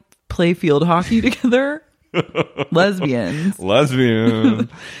like play field hockey together. Lesbians. lesbian.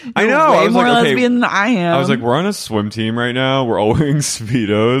 I You're know. way I was more like, okay. lesbian than I am. I was like, we're on a swim team right now. We're all wearing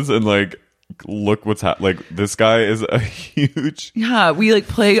Speedos, and like, look what's happening. Like, this guy is a huge. yeah, we like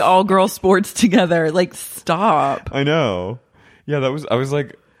play all girl sports together. Like, stop. I know. Yeah, that was. I was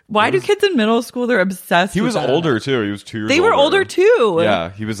like, Why do kids in middle school, they're obsessed he with was that? older too. He was 2 years. They were older too. Yeah,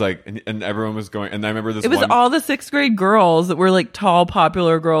 he was like, and everyone was going. And I remember this. It was one, all the 6th grade girls that were like tall,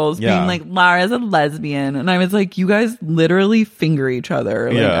 popular girls Yeah. being like, "Lara's a lesbian." And I was like, you guys literally finger each other.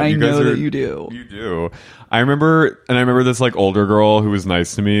 Like, Yeah, I you guys know are- that you do. You do. I remember this like older girl who was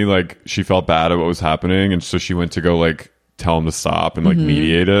nice to me. Like, she felt bad at what was happening, and so she went to go like tell him to stop and like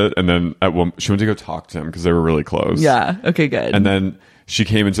mediate it. And then she went to go talk to him because they were really close. Yeah. Okay, good. And then she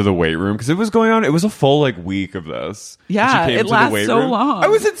came into the weight room because it was going on. It was a full like week of this. And Yeah, she came it into the lasts weight so room. long. I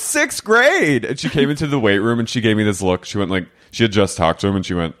was in 6th grade, and she came into the weight room and she gave me this look. She went like, she had just talked to him, and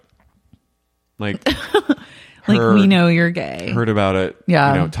she went like, like, we know you're gay. heard about it.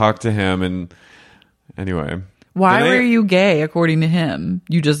 Yeah. you know, talked to him, and anyway. Why Then were you gay according to him?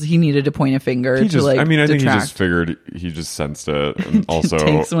 He needed to point a finger He to just, like I mean, I think he detract. just figured, he just sensed it, and also,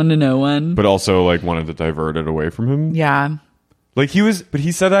 Takes one to know one. but also like wanted to divert it away from him. Yeah. Like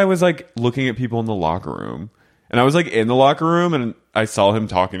he said I was like looking at people in the locker room, and I was like in the locker room, and I saw him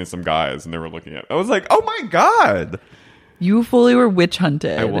talking to some guys, and they were looking at. I was like, oh my god, You fully were witch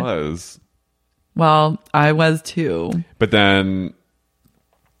hunted. I was. Well, I was too. But then,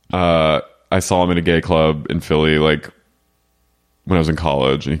 I saw him in a gay club in Philly, like when I was in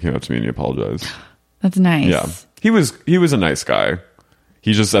college, and he came up to me and he apologized. That's nice. Yeah, he was a nice guy.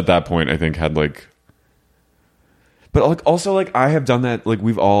 He just at that point, I think, had like. But like also like I have done that, like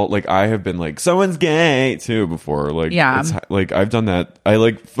we've all like I have been like someone's gay too before, like Yeah. it's, like I've done that. I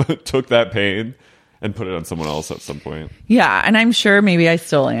like took that pain and put it on someone else at some point. Yeah, and I'm sure maybe I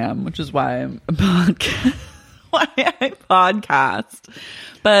still am, which is why I'm a podcast. Why I podcast.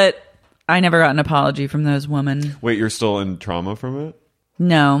 But I never got an apology from those women. Wait, you're still in trauma from it?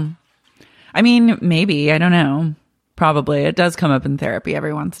 No. I mean, maybe. I don't know. Probably. It does come up in therapy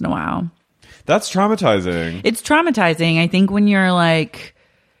every once in a while. That's traumatizing. It's traumatizing. I think when you're like,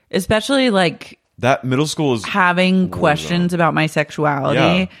 especially like That middle school is having questions about my sexuality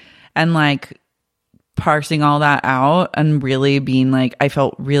Yeah. and like parsing all that out and really being like, I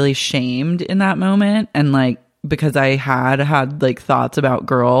felt really shamed in that moment. And like, because I had like thoughts about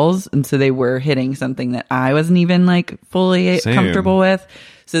girls. And so they were hitting something that I wasn't even like fully comfortable with.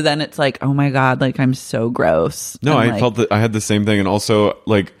 So then it's like, oh my God, like I'm so gross. No, and I felt that I had the same thing. And also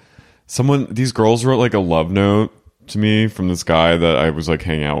like these girls wrote like a love note to me from this guy that I was like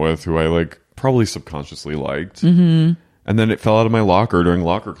hanging out with who I like probably subconsciously liked. Mm-hmm. And then it fell out of my locker during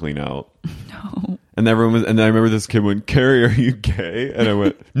locker clean out. No. And everyone was, and I remember this kid went, "Carrie, are you gay?" And I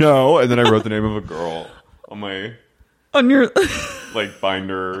went, "No." And then I wrote the name of a girl on your like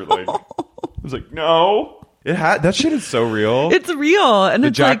binder. Like I was like, "No." That shit is so real. It's real. And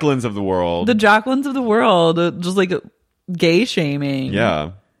it's Jacquelines of the world. The Jacquelines of the world. Just like gay shaming.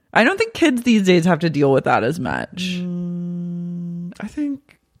 Yeah. I don't think kids these days have to deal with that as much. I feel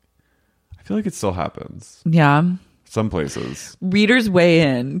like it still happens. Yeah. Some places. Readers weigh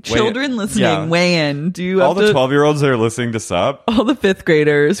in. Children listening, weigh in. Do you all the 12-year-olds that are listening to SUP? All the 5th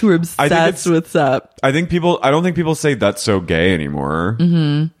graders who are obsessed with SUP. I don't think people say that's so gay anymore.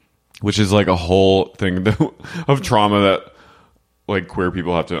 Mm-hmm. Which is like a whole thing of trauma that like queer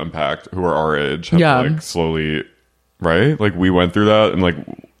people have to unpack who are our age. Have to, like slowly, right? Like we went through that and like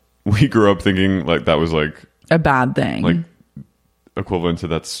we grew up thinking like that was like a bad thing. Like equivalent to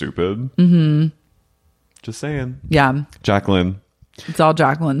that's stupid. Mm-hmm. Just saying. Yeah. Jacqueline. It's all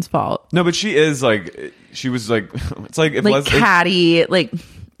Jacqueline's fault. No, but she is like, she was like, it's like if like catty, like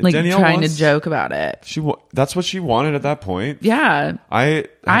Danielle trying to joke about it. That's what she wanted at that point. Yeah. I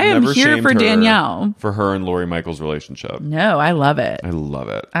am never here for Danielle. For her and Lori Michaels' relationship. No, I love it. I love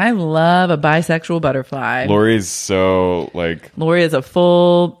it. I love a bisexual butterfly. Lori's so like... Lori has a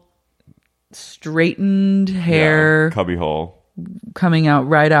full straightened hair. Yeah, cubby hole. Coming out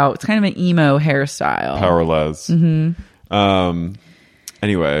right out. It's kind of an emo hairstyle. Powerless. Mm-hmm.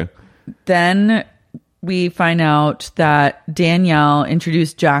 Anyway. Then we find out that Danielle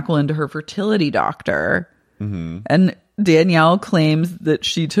introduced Jacqueline to her fertility doctor. Mm-hmm. And Danielle claims that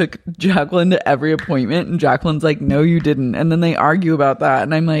she took Jacqueline to every appointment. And Jacqueline's like, no, you didn't. And then they argue about that.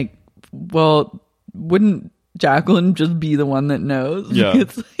 And I'm like, well, wouldn't Jacqueline just be the one that knows? Yeah.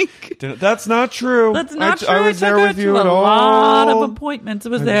 It's like, that's not true. That's not true. I was there with you at a all. lot of appointments. It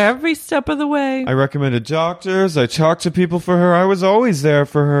was there every step of the way. I recommended doctors. I talked to people for her. I was always there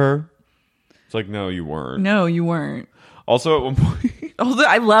for her. It's like, no, you weren't. No, you weren't. Also, at one point... Also,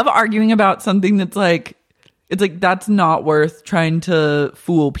 I love arguing about something that's like... It's like, that's not worth trying to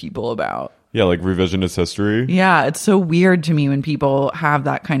fool people about. Yeah, like revisionist history. Yeah, it's so weird to me when people have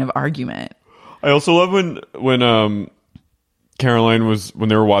that kind of argument. I also love when Caroline when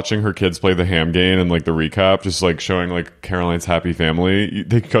they were watching her kids play the ham game and like the recap, just like showing like Caroline's happy family.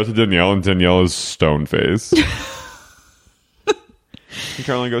 They cut to Danielle and Danielle is stone faced. And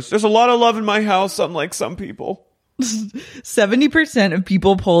Caroline goes, "There's a lot of love in my house, unlike some people." 70% of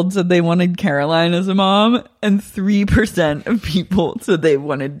people polled said they wanted Caroline as a mom, and 3% of people said they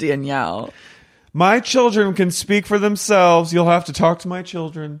wanted Danielle. My children can speak for themselves. You'll have to talk to my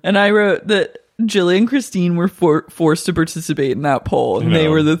children. And I wrote that Jilly and Christine were forced to participate in that poll, and they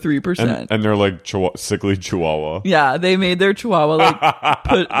were the 3%. And they're like sickly chihuahua. Yeah, they made their chihuahua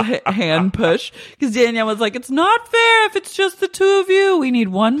like hand push because Danielle was like, "It's not fair if it's just the two of you. We need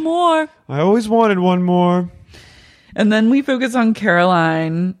one more." I always wanted one more. And then we focus on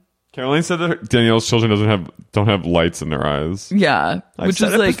Caroline. Caroline said that Danielle's children don't have lights in their eyes. Yeah, I've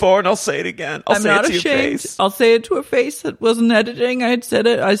said it before, and I'll say it again. I'm not ashamed. I'll say it to a face that wasn't editing. I had said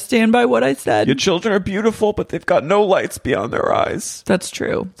it. I stand by what I said. Your children are beautiful, but they've got no lights beyond their eyes. That's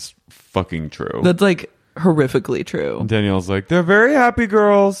true. It's fucking true. That's like horrifically true. And Danielle's like, they're very happy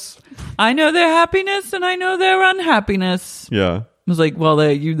girls. I know their happiness, and I know their unhappiness. Yeah. I was like, well,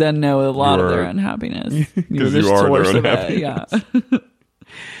 you then know a lot of their unhappiness. You're the source of it. Yeah.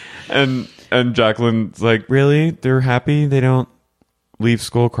 And Jacqueline's like, really? They're happy? They don't leave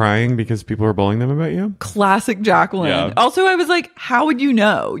school crying because people are bullying them about you? Classic Jacqueline. Yeah. Also, I was like, how would you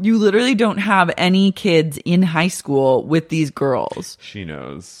know? You literally don't have any kids in high school with these girls. She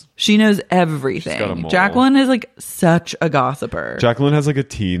knows. She knows everything. She's got a mole. Jacqueline is like such a gossiper. Jacqueline has like a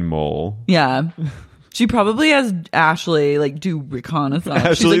teen mole. Yeah. She probably has Ashley like do reconnaissance.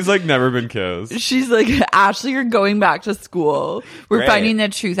 Ashley's like never been kissed. She's like, Ashley, you're going back to school. We're finding the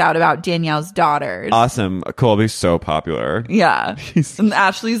truth out about Danielle's daughters. Awesome. Cool. I'll be so popular. Yeah. And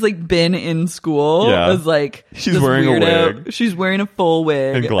Ashley's like been in school as like she's wearing a wig. She's wearing a full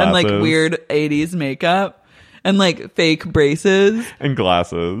wig and like weird 80s makeup and like fake braces and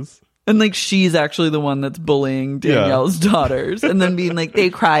glasses. And like she's actually the one that's bullying Danielle's daughters, and then being like, they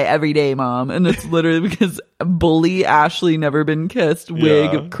cry every day, mom. And it's literally because bully Ashley never been kissed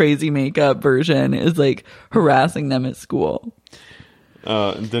wig crazy makeup version is like harassing them at school.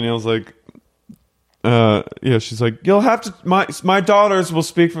 And Danielle's like, she's like, you'll have to, my daughters will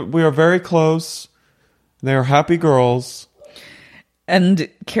speak for, we are very close. They are happy girls. And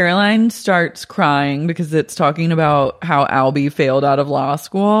Caroline starts crying because it's talking about how Albie failed out of law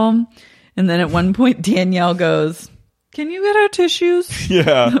school. And then at one point, Danielle goes, can you get our tissues?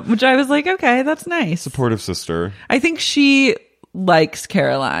 Yeah. Which I was like, okay, that's nice. Supportive sister. I think she likes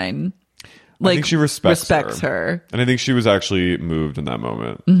Caroline. Like, I think she respects her. And I think she was actually moved in that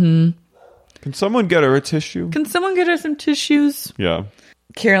moment. Mm-hmm. Can someone get her a tissue? Can someone get her some tissues? Yeah.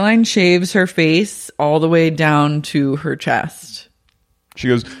 Caroline shaves her face all the way down to her chest. She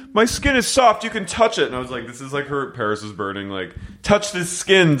goes, my skin is soft, you can touch it. And I was like, this is like her Paris is burning, like, touch this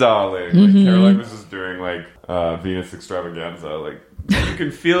skin, darling. Like, Caroline was just doing like Venus extravaganza, like, you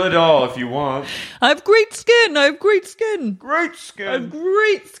can feel it all if you want. I have great skin. I have great skin. Great skin. I have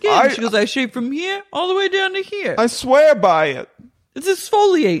great skin. She goes, I shave from here all the way down to here. I swear by it. It's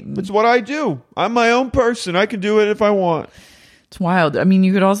exfoliating. It's what I do. I'm my own person. I can do it if I want. It's wild. I mean,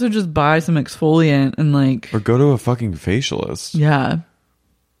 you could also just buy some exfoliant and like... Or go to a fucking facialist. Yeah.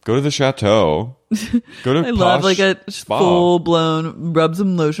 Go to the chateau. Go to I love like a spa. full-blown rub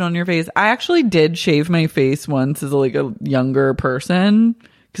some lotion on your face. I actually did shave my face once as like a younger person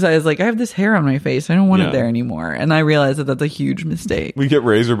because I was like, I have this hair on my face. I don't want it there anymore. And I realized that that's a huge mistake. We get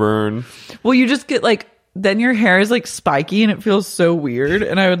razor burn. Well, you just get like... Then your hair is like spiky and it feels so weird.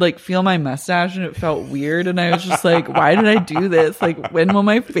 And I would like feel my mustache and it felt weird. And I was just like, why did I do this? Like, when will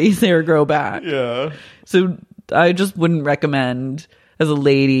my face hair grow back? Yeah. So I just wouldn't recommend as a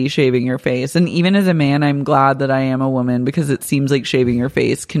lady shaving your face. And even as a man, I'm glad that I am a woman because it seems like shaving your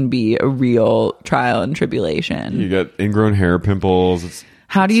face can be a real trial and tribulation. You get ingrown hair pimples.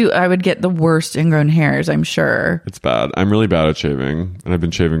 I would get the worst ingrown hairs, I'm sure. It's bad. I'm really bad at shaving, and I've been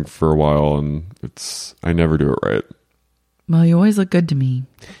shaving for a while, and I never do it right. Well, you always look good to me.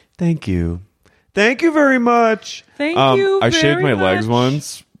 Thank you. Thank you very much. Thank you I very shaved my much. legs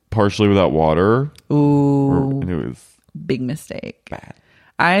once, partially without water. Ooh. And it was big mistake. bad.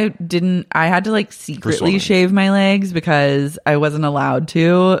 I had to like secretly shave my legs because I wasn't allowed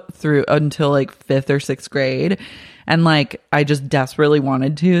to until like 5th or 6th grade. And like, I just desperately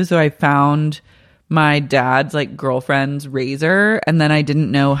wanted to. So I found my dad's like girlfriend's razor and then I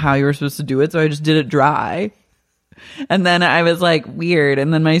didn't know how you were supposed to do it. So I just did it dry. And then I was like weird.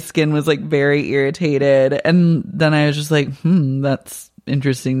 And then my skin was like very irritated. And then I was just like, that's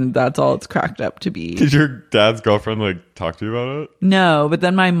interesting. That's all it's cracked up to be. Did your dad's girlfriend like talk to you about it? No, but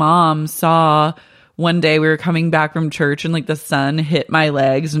then my mom saw one day we were coming back from church and like the sun hit my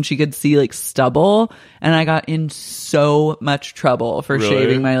legs and she could see like stubble and I got in so much trouble for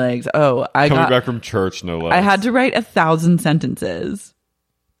shaving my legs. Oh, Coming back from church, no less. I had to write 1,000 sentences.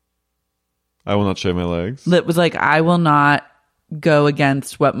 I will not shave my legs. That was like, I will not go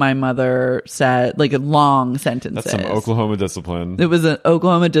against what my mother said, like long sentences. That's some Oklahoma discipline. It was an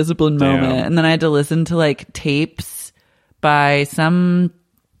Oklahoma discipline moment. And then I had to listen to like tapes by some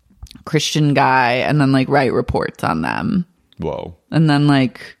Christian guy and then like write reports on them. Whoa. And then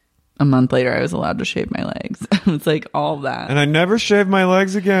like a month later I was allowed to shave my legs. It's like all that. And I never shaved my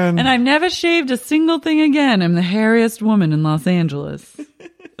legs again. And I've never shaved a single thing again. I'm the hairiest woman in Los Angeles.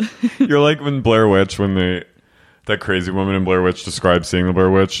 You're like when Blair Witch, that crazy woman in Blair Witch describes seeing the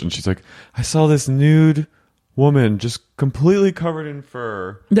Blair Witch and she's like, I saw this nude woman just completely covered in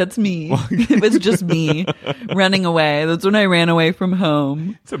fur. That's me. It was just me running away. That's when I ran away from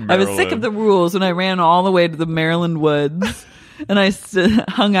home. I was sick of the rules and I ran all the way to the Maryland woods and I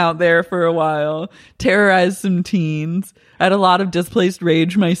hung out there for a while, terrorized some teens. I had a lot of displaced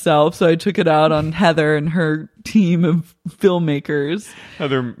rage myself, so I took it out on Heather and her team of filmmakers.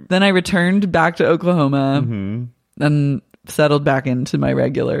 Then I returned back to Oklahoma and settled back into my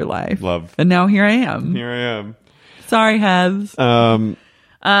regular life. Love. And now here I am. Here I am. Sorry, Hez.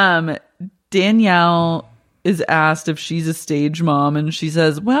 Danielle is asked if she's a stage mom, and she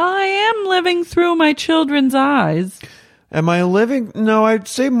says, well, I am living through my children's eyes. Am I living? No, I'd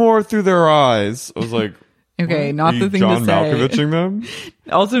say more through their eyes. I was like, okay, not the thing John to say. Malkoviching them?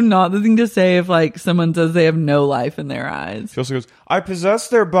 Also not the thing to say if like someone says they have no life in their eyes. She also goes, I possess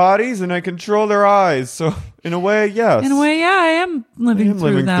their bodies and I control their eyes. So in a way, yes. In a way, yeah, I am living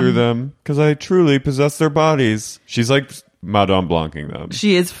through them. Because I truly possess their bodies. She's like Madame Blanc-ing them.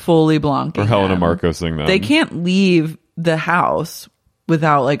 She is fully Blanc-ing or Helena them. Marcosing them. They can't leave the house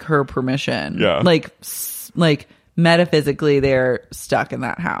without like her permission. Yeah. Like metaphysically they're stuck in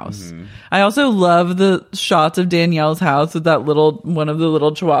that house. I also love the shots of Danielle's house with that one of the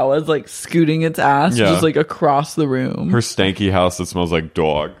little chihuahuas like scooting its ass just like across the room. Her stanky house that smells like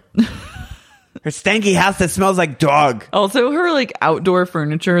dog. Her stanky house that smells like dog. Also her like outdoor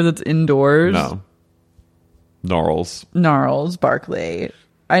furniture that's indoors. No. Gnarls, Barclay.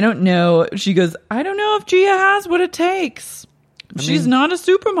 I don't know. She goes, I don't know if Gia has what it takes. She's not a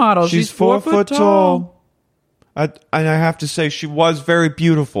supermodel. She's 4 foot tall. And I have to say, she was very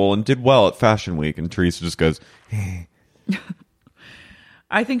beautiful and did well at Fashion Week. And Teresa just goes,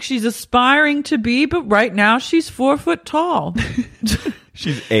 I think she's aspiring to be, but right now she's 4 foot tall.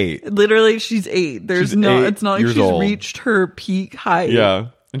 she's 8. Literally, she's 8. There's She's no, 8 it's not like years she's old. reached her peak height. Yeah.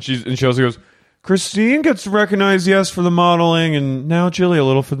 And she also goes, Christine gets recognized, yes, for the modeling, and now Jilly a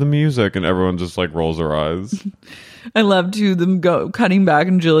little for the music. And everyone just like rolls their eyes. I love to them go cutting back,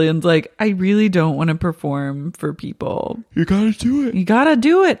 and Jillian's like, I really don't want to perform for people. You gotta do it. You gotta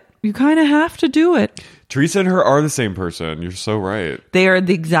do it. You kind of have to do it. Teresa and her are the same person. You're so right. They are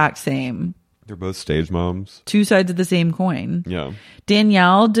the exact same. They're both stage moms. Two sides of the same coin. Yeah.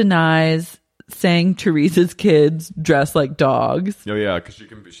 Danielle denies saying Teresa's kids dress like dogs. Oh yeah, because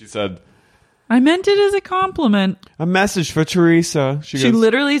she said, I meant it as a compliment. a message for Teresa. She She goes,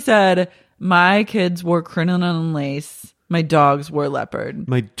 literally said, my kids wore crinoline lace. My dogs wore leopard.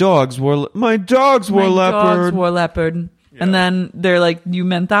 my dogs wore leopard. My dogs wore leopard. And then they're like, you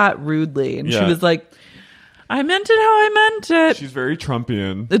meant that rudely. And she Yeah. was like, I meant it how I meant it. She's very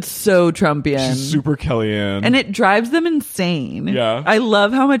Trumpian. It's so Trumpian. She's super Kellyanne. And it drives them insane. Yeah. I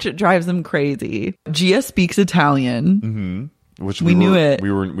love how much it drives them crazy. Gia speaks Italian. Which we knew it. We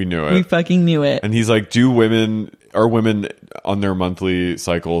knew it. We fucking knew it. And he's like, are women on their monthly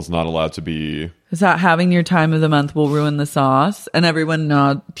cycles not allowed to be? Is that having your time of the month will ruin the sauce? And everyone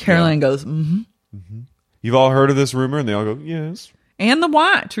nods. Caroline goes, mm-hmm. You've all heard of this rumor? And they all go, yes. And the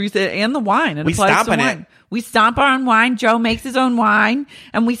wine. Teresa, and the wine. It applies to wine. We stomp our own wine. Joe makes his own wine.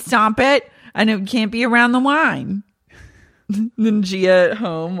 And we stomp it. And it can't be around the wine. Then Gia at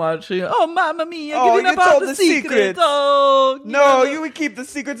home watching, oh, mamma mia, giving up all the secrets. Oh, No, you would keep the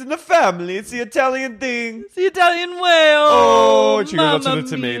secrets in the family. It's the Italian thing. it's the Italian way. Oh, and she goes up to mamma the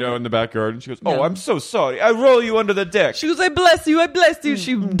tomato mia. in the backyard and she goes, Yeah. oh, I'm so sorry. I roll you under the deck. She goes, I bless you, I bless you.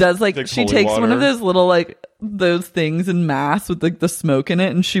 She does like, Takes she holy takes water. one of those little like, those things in mass with like the smoke in it,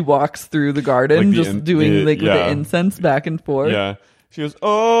 and she walks through the garden Like the just doing like yeah. the incense back and forth. Yeah. She goes,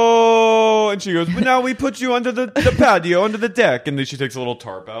 oh, and she goes, but now we put you under the patio, under the deck. And then she takes a little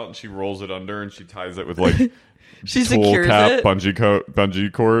tarp out and she rolls it under and she ties it with like She tool secures cap it.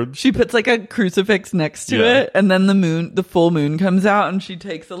 bungee cord. She puts like a crucifix next to Yeah. it, and then the full moon comes out, and she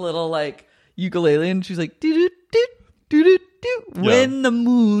takes a little like ukulele, and she's like, doo doo doo doo doo doo. When the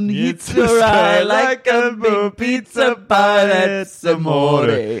moon hits your eye like a big pizza pie, that's amore.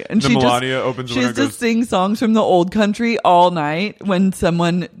 And Then she Melania opens the she window just and goes, sings songs from the old country all night when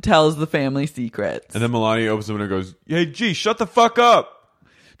someone tells the family secrets. and then Melania opens the window and goes, hey, G, shut the fuck up.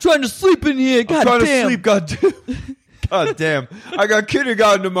 Trying to sleep in here, I'm god trying damn. to sleep, God damn. I got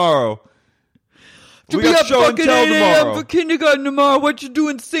kindergarten tomorrow. To We be got up show and fucking tell 8 a.m. tomorrow. for kindergarten tomorrow. What you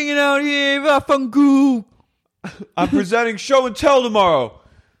doing singing out here? Vafangu. I'm presenting show and tell tomorrow.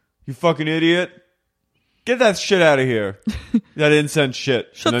 You fucking idiot. Get that shit out of here. That incense shit.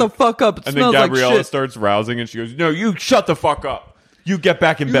 Shut And the fuck up. It And then smells like Gabriella shit. starts rousing and she goes, no, you shut the fuck up. You get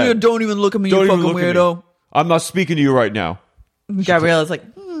back in Yeah, bed. don't even look at me, Don't you even fucking look at weirdo. me. I'm not speaking to you right now. Gabriella's like,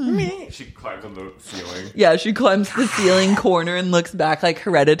 She climbs on the ceiling. yeah, she climbs the ceiling corner and looks back like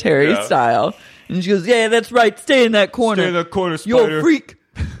Hereditary Yeah. style. And she goes, yeah, that's right. Stay in that corner. Stay in that corner, Yo, spider. freak.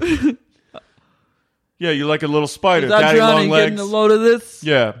 Yeah, you like a little spider. Is Daddy Adriana long getting legs. a load of this?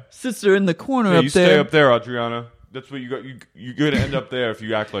 Yeah. Sister in the corner Yeah, up you there. stay up there, Adriana. That's what you got. You're going to end up there if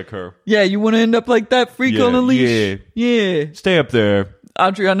you act like her. Yeah, you want to end up like that freak Yeah, on a leash? Yeah. Stay up there.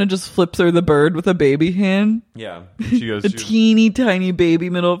 Adriana just flips her the bird with a baby hand. Yeah. She goes, A teeny tiny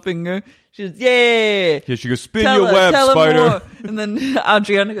baby middle finger. She goes, yeah. yeah, she goes, spin your web, tell her spider. more. And then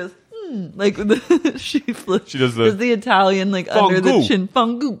Adriana goes, like she flips. She does the- Italian like under the Fangu. chin.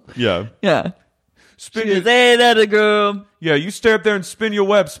 Fangu. Yeah. Yeah. Spin She your, goes, hey, that a girl. yeah, you stay up there and spin your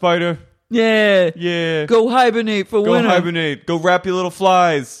web, spider. Yeah. Yeah. Go hibernate for Go winter. hibernate. Go wrap your little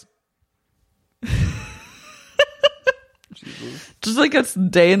flies. Just like a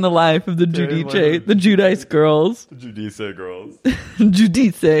day in the life of the in the Giudice, life of- the Giudice girls. The Giudice girls.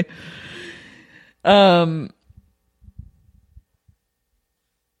 Giudice.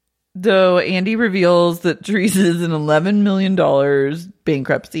 Though Andy reveals that Teresa is in $11 million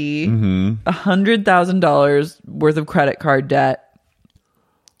bankruptcy, $100,000 worth of credit card debt,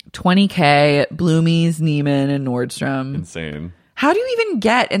 $20K at Bloomies, Neiman, and Nordstrom. Insane. How do you even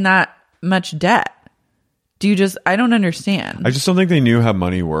get in that much debt? I don't understand. I just don't think they knew how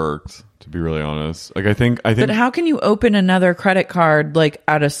money worked, to be really honest. Like, I think. But how can you open another credit card like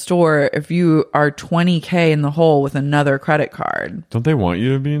at a store if you are $20K in the hole with another credit card? Don't they want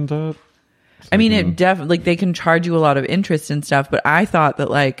you to be in debt? I mean, it definitely, like, they can charge you a lot of interest and stuff, but I thought that,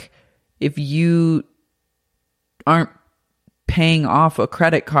 like, if you aren't paying off a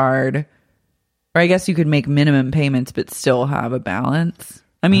credit card, or I guess you could make minimum payments but still have a balance.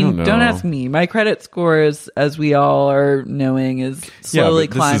 I mean, don't ask me. My credit score is, as we all are knowing, is slowly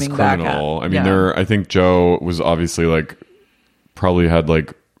climbing back up. I mean, I think Joe was obviously, like, probably had,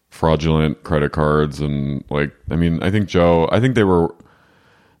 like, fraudulent credit cards and, like, I mean, I think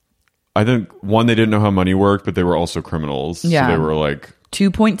one, they didn't know how money worked, but they were also criminals. Yeah. So they were like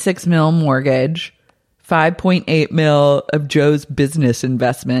 2.6 mil mortgage, 5.8 mil of Joe's business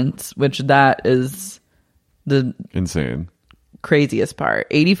investments, which that is the insane craziest part.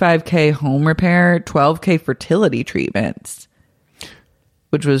 85K home repair, 12K fertility treatments,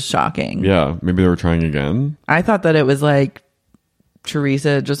 which was shocking. Yeah. Maybe they were trying again. I thought that it was like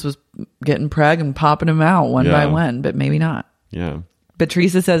Teresa just was getting preg and popping them out one by one, but maybe not. Yeah. But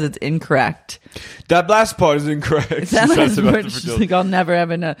Teresa says it's incorrect. That last part is incorrect. That last part, she's like, I'll never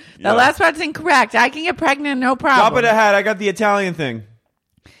ever know. That last part's incorrect. I can get pregnant, no problem. Top of the hat, I got the Italian thing.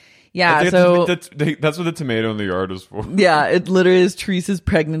 Yeah, so... That's what the tomato in the yard is for. Yeah, it literally is Teresa's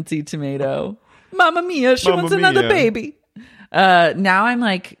pregnancy tomato. Mamma mia, she wants another baby. Now I'm,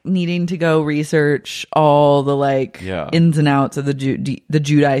 like, needing to go research all the, like, ins and outs of the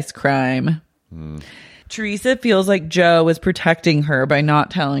Giudice crime. Teresa feels like Joe was protecting her by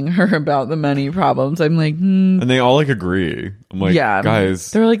not telling her about the money problems. I'm like, And they all, like, agree. I'm like,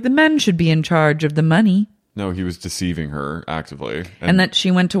 guys. They're like, the men should be in charge of the money. No, he was deceiving her actively. And that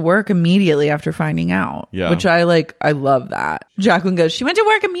she went to work immediately after finding out. Yeah. Which I love that. Jacqueline goes, she went to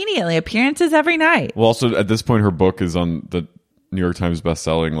work immediately. Appearances every night. Well, also, at this point, her book is on the New York Times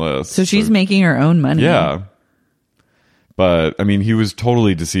best-selling list. So she's making her own money. Yeah. But, I mean, he was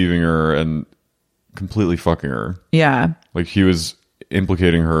totally deceiving her and completely fucking her. Yeah. Like, he was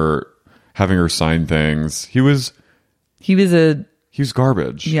implicating her, having her sign things. He was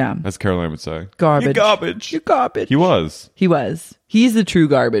garbage. Yeah. As Caroline would say. Garbage. You're garbage. You're garbage. He was. He's the true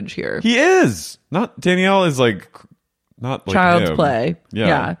garbage here. He is. Not Danielle is like, not like child's him. play.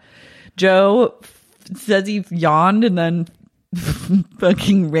 Yeah. Joe says he yawned and then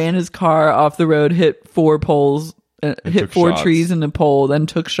fucking ran his car off the road, hit 4 poles, hit 4 trees in a pole, then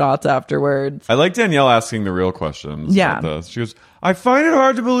took shots afterwards. I like Danielle asking the real questions. Yeah. About this. She goes, I find it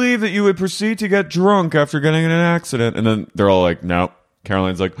hard to believe that you would proceed to get drunk after getting in an accident. And then they're all like, no.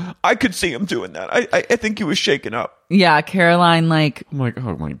 Caroline's like, I could see him doing that. I think he was shaken up. Yeah, Caroline, like... I'm like,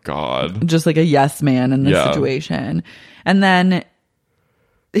 oh my God. Just like a yes man in this situation. And then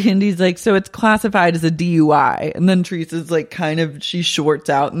Indy's like, so it's classified as a DUI. And then Teresa's like, kind of, she shorts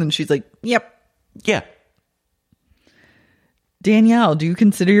out and then she's like, yep. Yeah. Danielle, do you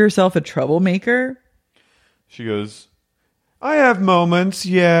consider yourself a troublemaker? She goes, I have moments,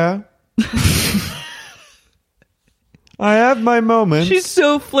 yeah. I have my moments. She's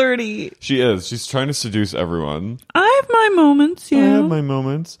so flirty. She is. She's trying to seduce everyone. I have my moments, yeah. I have my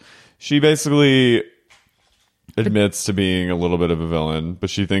moments. She basically admits to being a little bit of a villain, but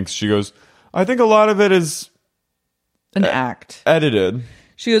she goes, I think a lot of it is an act. Edited.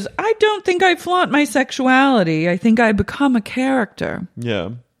 She goes, I don't think I flaunt my sexuality. I think I become a character.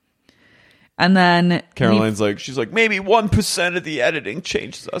 Yeah. And then Caroline's like, she's like, maybe 1% of the editing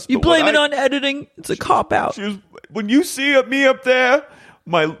changes us. You blame it on editing. It's a cop-out. She was, when you see me up there,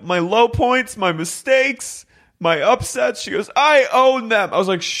 my low points, my mistakes, my upsets, she goes, I own them. I was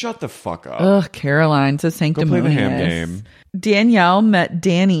like, shut the fuck up. Ugh, Caroline, so sanctimonious. Go play the ham game. Danielle met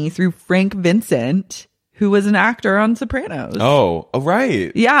Danny through Frank Vincent, who was an actor on Sopranos. Oh,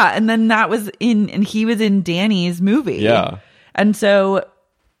 right. Yeah, and then he was in Danny's movie. Yeah. And so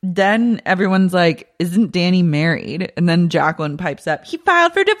then everyone's like, isn't Danny married? And then Jacqueline pipes up, he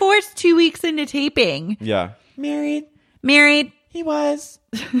filed for divorce 2 weeks into taping. Yeah. Married. He was.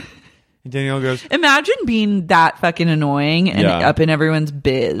 And Danielle goes, imagine being that fucking annoying and up in everyone's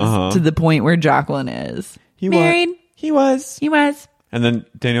biz to the point where Jacqueline is. He was. And then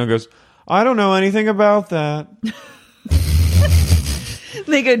Danielle goes, I don't know anything about that.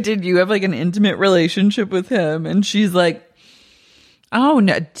 They go, did you have like an intimate relationship with him? And she's like, oh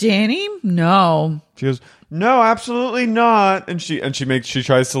no, Danny? No. She goes, no, absolutely not. And she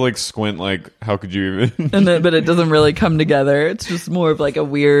tries to like squint, like, how could you even? But it doesn't really come together. It's just more of like a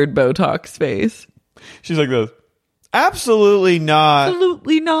weird Botox face. She's like this. Absolutely not.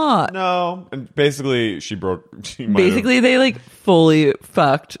 Absolutely not. No. And basically, They like fully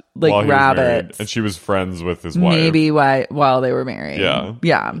fucked like while he was married, rabbits. and she was friends with his wife. Maybe while they were married. Yeah.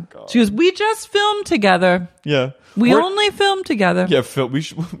 Yeah. Oh, She goes, we just filmed together. Yeah. We only filmed together. Yeah, Phil,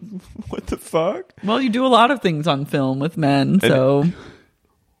 what the fuck? Well, you do a lot of things on film with men, so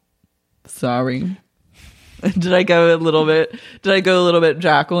sorry. Did I go a little bit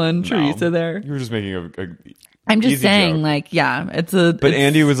Jacqueline Teresa there? You were just making I'm just easy saying, joke. like, yeah, it's a. But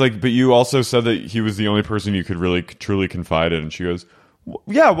Andy was like, but you also said that he was the only person you could really truly confide in. And she goes,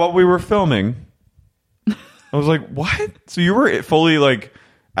 yeah, while we were filming. I was like, what? So you were fully like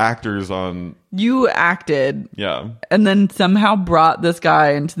actors on. You acted. Yeah. And then somehow brought this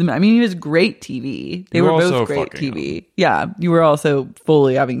guy into the. I mean, he was great TV. They You were were both also great fucking TV. Yeah. You were also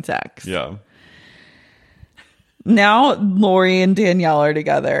fully having sex. Yeah. Now Lori and Danielle are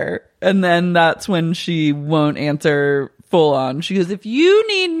together. And then that's when she won't answer full on. She goes, if you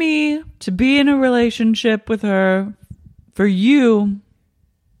need me to be in a relationship with her, for you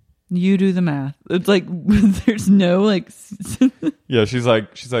do the math. It's like, there's no like. Yeah. She's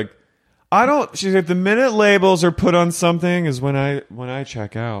like, she's like, the minute labels are put on something is when I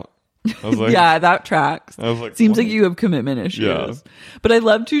check out. I was like, yeah, that tracks. I was like, seems what? like you have commitment issues. Yeah. But I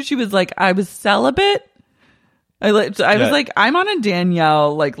loved too. She was like, I was celibate. I was like, I'm on a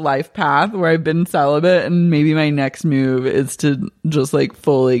Danielle like life path where I've been celibate, and maybe my next move is to just like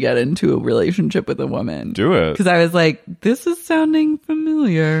fully get into a relationship with a woman. Do it. Because I was like, this is sounding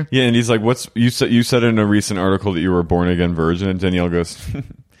familiar. Yeah, and he's like, "What's you said? You said in a recent article that you were a born again virgin." And Danielle goes,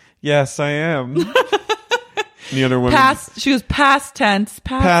 "Yes, I am." And the other woman, She goes past tense.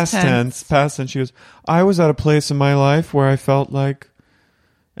 past tense. She goes, "I was at a place in my life where I felt like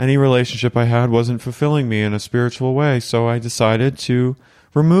any relationship I had wasn't fulfilling me in a spiritual way, so I decided to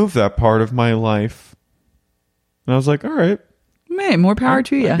remove that part of my life." And I was like, "All right, Man, more power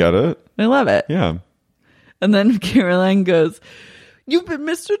to you. I get it. I love it. Yeah." And then Caroline goes, "You've been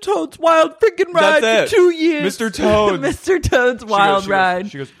Mr. Toad's wild freaking ride That's for it. 2 years." Mr. Toad. Mr. Toad's wild ride.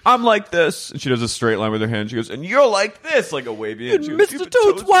 She goes, "I'm like this." And she does a straight line with her hand. She goes, "And you're like this," like a wavy hand. She goes, Mr. "You've been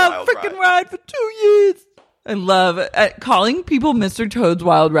Toad's wild freaking ride for 2 years. I love it. Calling people Mr. Toad's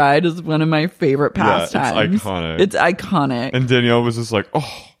Wild Ride is one of my favorite pastimes. it's iconic. It's iconic. And Danielle was just like,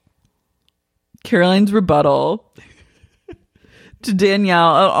 "Oh." Caroline's rebuttal to Danielle.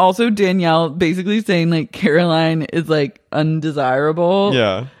 Also, Danielle basically saying like Caroline is like undesirable.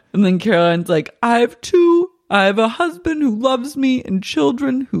 Yeah. And then Caroline's like, I have a husband who loves me and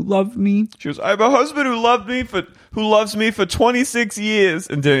children who love me. She goes, "I have a husband who loves me for 26 years."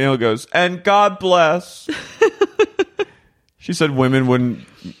 And Danielle goes, "And God bless." She said women wouldn't.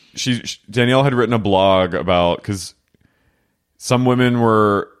 Danielle had written a blog about, because some women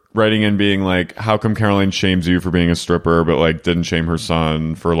were writing in being like, "How come Caroline shames you for being a stripper, but like didn't shame her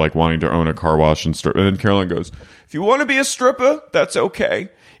son for like wanting to own a car wash and strip?" And then Caroline goes, "If you want to be a stripper, that's okay.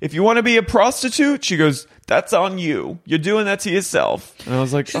 If you want to be a prostitute," she goes, "that's on you. You're doing that to yourself." And I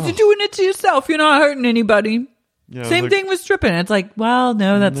was like, You're doing it to yourself. You're not hurting anybody. Yeah, Same like, thing with stripping. It's like, well,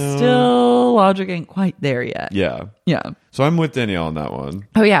 no, that's still logic ain't quite there yet. Yeah. Yeah. So I'm with Danielle on that one.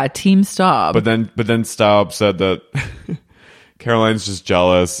 Oh yeah, Team Staub. But then Staub said that Caroline's just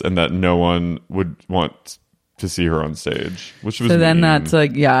jealous and that no one would want to see her on stage, which was so then mean. that's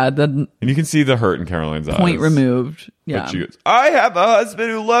like, yeah, the And you can see the hurt in Caroline's eyes. point removed. Yeah. But she goes, "I have a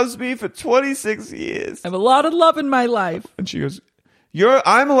husband who loves me for 26 years." I have a lot of love in my life. And she goes,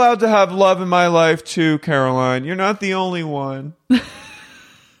 I'm allowed to have love in my life too, Caroline. You're not the only one."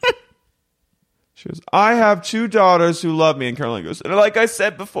 She goes, "I have 2 daughters who love me." And Caroline goes, "And like I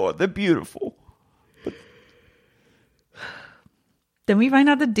said before, they're beautiful." Then we find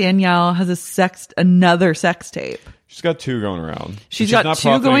out that Danielle has another sex tape, She's got 2 going around. She's And got not 2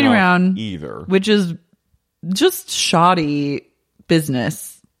 profiting going off around either. which is just shoddy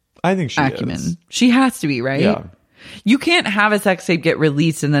business I think she acumen. is. She has to be, right? Yeah. You can't have a sex tape get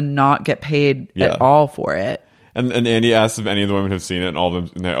released and then not get paid Yeah. at all for it. And Andy asked if any of the women have seen it, and all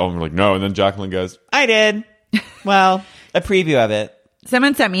of them were like, "No." And then Jacqueline goes, "I did. Well, a preview of it."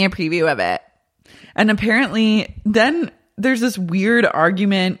 Someone sent me a preview of it. And apparently then there's this weird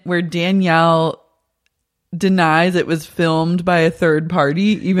argument where Danielle denies it was filmed by a third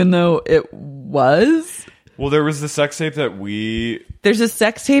party, even though it was. Well, there was the sex tape that There's a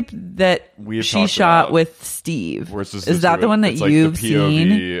sex tape that We've she talked shot about. with Steve. where it's just Is that the one that it's like you've the POV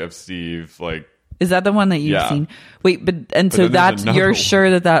seen? of Steve, like, Is that the one that you've Yeah. seen? Wait, so then there's that's another you're one.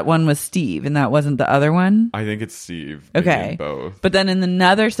 sure that one was Steve and that wasn't the other one? I think it's Steve. maybe Okay. in both. But then in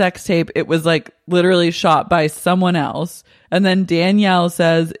another sex tape, it was like literally shot by someone else. And then Danielle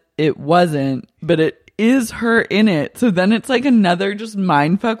says it wasn't, but it is her in it. So then it's like another just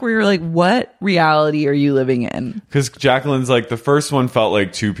mind fuck where you're like, what reality are you living in? Because Jacqueline's like, the first one felt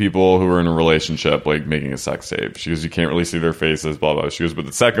like two people who were in a relationship, like making a sex tape. She goes, you can't really see their faces, blah, blah. She goes, but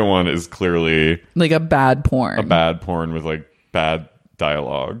the second one is clearly like a bad porn. A bad porn with like bad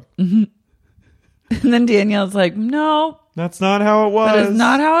dialogue. Mm-hmm. And then Danielle's like, no. That's not how it was. That is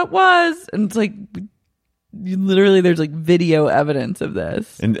not how it was. And it's like, literally, there's like video evidence of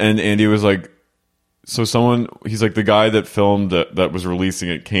this. And Andy was like, so he's like, the guy that filmed it, that was releasing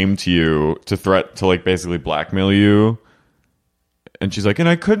it, came to you to like basically blackmail you. And she's like, and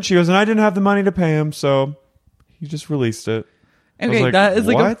I couldn't. She goes, and I didn't have the money to pay him, so he just released it. Okay, like, that is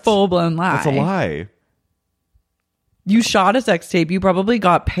like a full blown lie. That's a lie. You shot a sex tape. You probably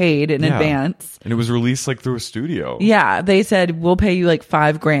got paid in advance. And it was released like through a studio. Yeah. They said, we'll pay you like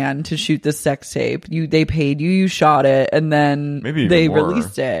 $5,000 to shoot this sex tape. They paid you, you shot it, and then maybe they more.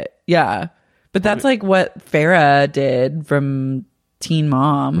 released it. Yeah. But that's like what Farrah did from Teen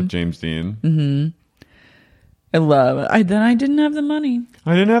Mom. With James Dean. Mm-hmm. I love it. Then I didn't have the money.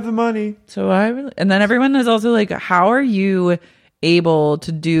 So and then everyone is also like, how are you able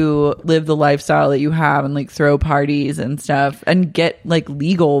to live the lifestyle that you have and like throw parties and stuff and get like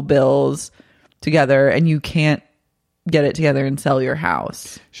legal bills together, and you can't get it together and sell your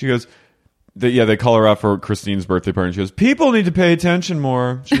house? She goes, they call her out for Christine's birthday party. And she goes, people need to pay attention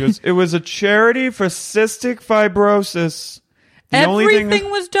more. She goes, it was a charity for cystic fibrosis.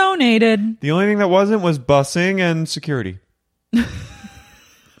 Everything was donated. The only thing that wasn't was busing and security.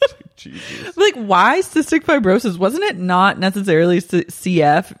 Jesus. Like, why cystic fibrosis? Wasn't it not necessarily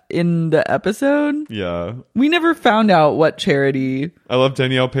CF in the episode? Yeah. We never found out what charity. I love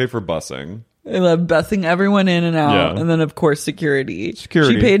Danielle pay for busing. I love busing everyone in and out. Yeah. And then, of course, security. She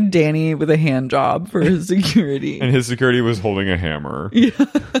Security. paid Danny with a hand job for his security. And his security was holding a hammer. Yeah.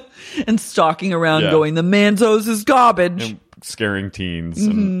 And stalking around going, the Manzos is garbage. And scaring teens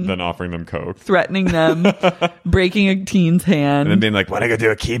and then offering them coke. Threatening them. Breaking a teen's hand. And then being like, what, I gotta do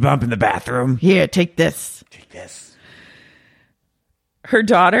a key bump in the bathroom? Here, take this. Her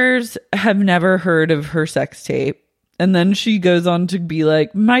daughters have never heard of her sex tape. And then she goes on to be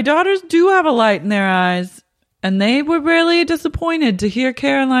like, my daughters do have a light in their eyes. And they were really disappointed to hear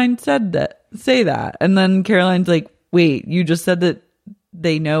Caroline say that. And then Caroline's like, wait, you just said that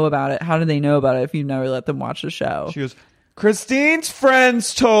they know about it. How do they know about it if you never let them watch the show? She goes, Christine's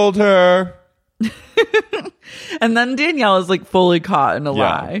friends told her. And then Danielle is like fully caught in a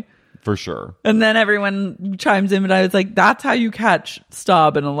lie. For sure. And then everyone chimes in, but I was like, that's how you catch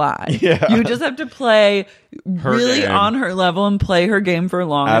Staub in a lie. Yeah. You just have to play her really game. on her level and play her game for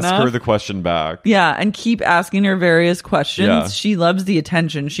long enough. Ask her the question back. Yeah, and keep asking her various questions. Yeah. She loves the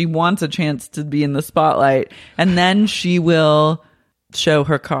attention. She wants a chance to be in the spotlight. And then she will show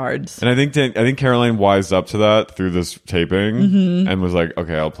her cards. And I think Caroline wised up to that through this taping and was like,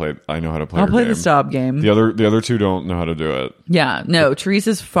 okay, I know how to play I'll her play game. the Staub game. The other two don't know how to do it. Yeah, no,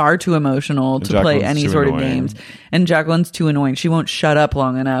 Teresa's far too emotional to play Jacqueline's any too sort annoying. of games. And Jacqueline's too annoying. She won't shut up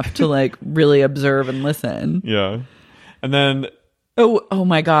long enough to like really observe and listen. Yeah. And then Oh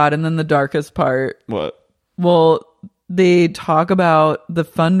my God. And then the darkest part. what? Well, they talk about the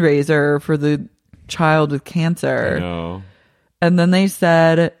fundraiser for the child with cancer. I know. And then they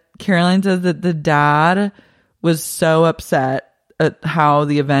said, Caroline says that the dad was so upset at how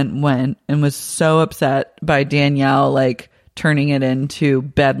the event went and was so upset by Danielle, like turning it into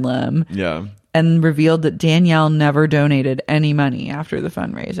bedlam. Yeah. And revealed that Danielle never donated any money after the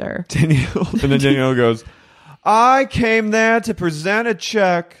fundraiser. And then Danielle goes, I came there to present a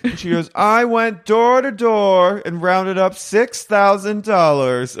check. And she goes, I went door to door and rounded up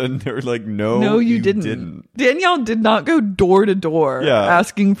 $6,000. And they were like, no, you didn't. Danielle did not go door to door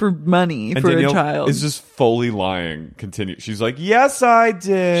asking for money for Danielle a child. is just fully lying. Continue. She's like, yes, I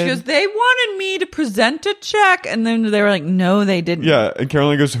did. She goes, they wanted me to present a check. And then they were like, no, they didn't. Yeah. And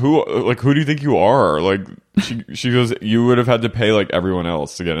Caroline goes, who do you think you are? Like, she goes, you would have had to pay like everyone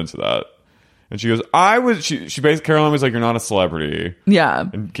else to get into that. And she goes, Caroline was like, you're not a celebrity. Yeah.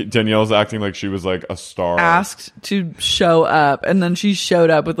 And Danielle's acting like she was like a star. Asked to show up. And then she showed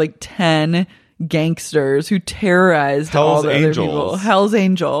up with like 10 gangsters who terrorized all the other people. Hell's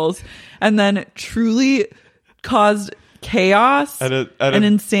Angels. And then truly caused chaos and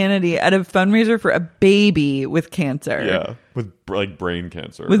insanity at a fundraiser for a baby with cancer. Yeah. With like brain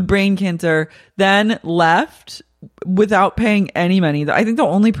cancer. Then left without paying any money. I think the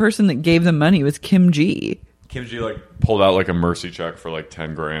only person that gave them money was Kim G. Kim G like pulled out like a mercy check for like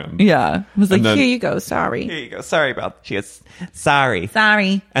 $10,000. Yeah. Was like, here you go. Sorry. Here you go. Sorry about she goes, sorry.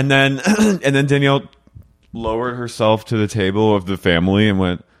 And then Danielle lowered herself to the table of the family and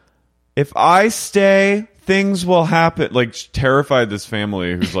went, if I stay, things will happen. Like, terrified this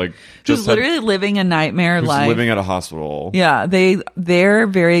family who's like just literally living a nightmare who's life. living at a hospital. Yeah, their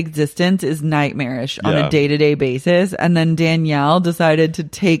very existence is nightmarish on a day-to-day basis. And then Danielle decided to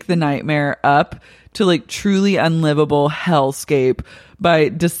take the nightmare up to like truly unlivable hellscape by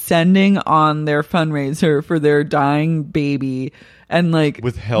descending on their fundraiser for their dying baby and like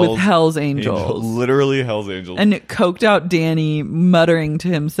with Hell's Angels. Literally Hell's Angels. And it coked out Danny muttering to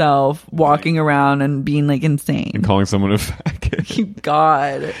himself, walking around and being like insane. And calling someone a faggot.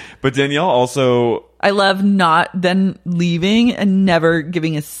 God. But Danielle also... I love not then leaving and never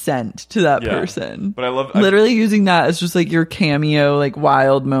giving a cent to that person. But I love... literally using that as just like your cameo, like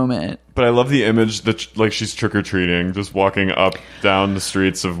wild moment. But I love the image that like she's trick-or-treating, just walking up down the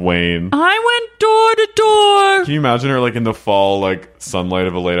streets of Wayne. I went door to door. Can you imagine her like in the fall, like sunlight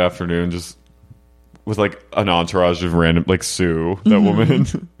of a late afternoon, just with like an entourage of random, like Sue, that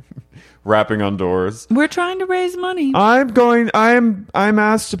woman, rapping on doors. We're trying to raise money. I'm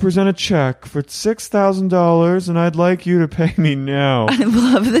asked to present a check for $6,000 and I'd like you to pay me now. I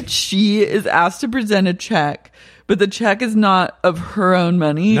love that she is asked to present a check. But the check is not of her own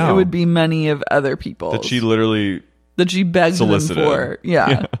money. No. It would be money of other people. That she literally begged solicited. them for.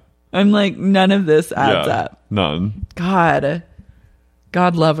 Yeah. I'm like, none of this adds up. None. God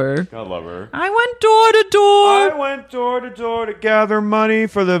love her. God love her. I went door to door. I went door to door to gather money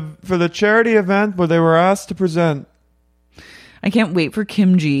for the charity event where they were asked to present. I can't wait for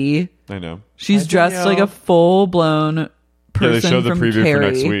Kim G. I know. She's dressed like a full-blown person. Yeah, they showed the preview Carrie.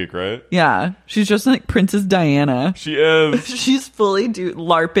 for next week, right? Yeah. She's just like Princess Diana. She is. She's fully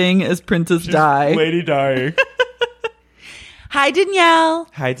LARPing as Princess Di. Lady Di. Hi, Danielle.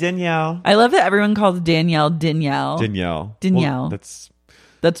 Hi, Danielle. I love that everyone calls Danielle Danielle. Danielle. Danielle. Well,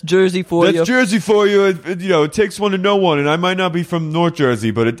 that's Jersey for you. That's Jersey for you. It takes one to know one, and I might not be from North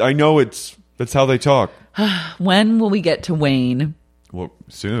Jersey, but I know that's how they talk. When will we get to Wayne? Well,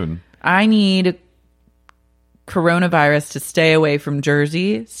 soon. I need coronavirus to stay away from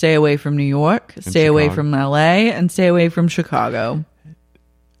Jersey, stay away from New York, stay away from LA, and stay away from Chicago.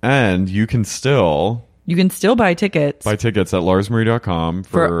 And you can still buy tickets. Buy tickets at larsmarie.com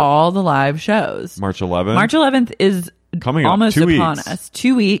for all the live shows. March 11th. March 11th is coming up, almost 2 upon weeks. us.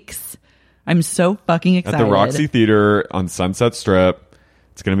 2 weeks. I'm so fucking excited. At the Roxy Theater on Sunset Strip.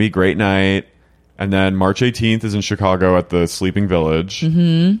 It's going to be a great night. And then March 18th is in Chicago at the Sleeping Village.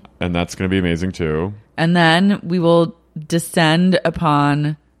 Mm-hmm. And that's going to be amazing too. And then we will descend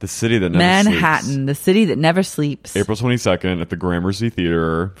upon the city that never Manhattan, sleeps. the city that never sleeps. April 22nd at the Gramercy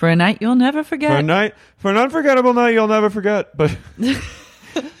Theater. For a night you'll never forget. For an unforgettable night you'll never forget. But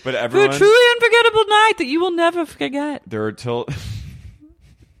everyone, for a truly unforgettable night that you will never forget. There are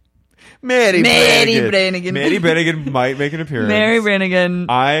Mary Brannigan. Mary Brannigan might make an appearance. Mary Brannigan.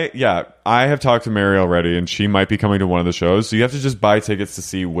 I have talked to Mary already, and she might be coming to one of the shows. So you have to just buy tickets to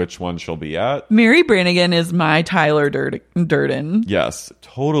see which one she'll be at. Mary Brannigan is my Tyler Durden. Yes,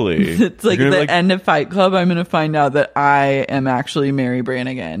 totally. It's like the end of Fight Club. I'm going to find out that I am actually Mary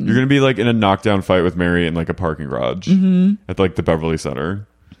Brannigan. You're going to be like in a knockdown fight with Mary in like a parking garage at like the Beverly Center.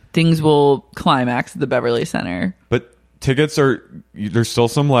 Things will climax at the Beverly Center. But tickets there's still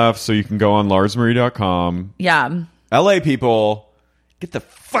some left, so you can go on larsmarie.com. Yeah. LA people, get the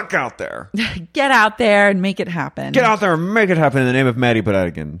fuck out there. Get out there and make it happen. Get out there and make it happen in the name of Mary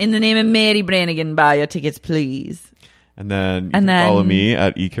Brannigan. In the name of Mary Brannigan, buy your tickets, please. And then you can follow me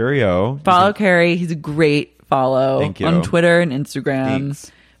at eCarryo. Follow Carrie. He's a great follow. Thank you. On Twitter and Instagram.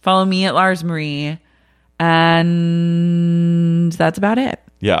 Thanks. Follow me at Lars Marie. And that's about it.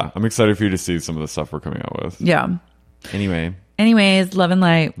 Yeah, I'm excited for you to see some of the stuff we're coming out with. Yeah. Anyways, love and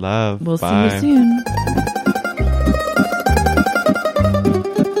light. Love. We'll Bye. see you soon.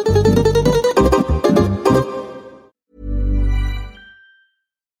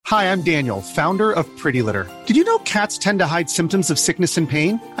 Hi, I'm Daniel, founder of Pretty Litter. Did you know cats tend to hide symptoms of sickness and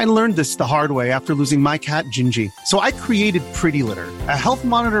pain? I learned this the hard way after losing my cat, Gingy. So I created Pretty Litter, a health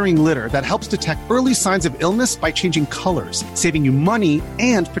monitoring litter that helps detect early signs of illness by changing colors, saving you money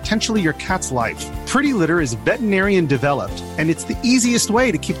and potentially your cat's life. Pretty Litter is veterinarian developed, and it's the easiest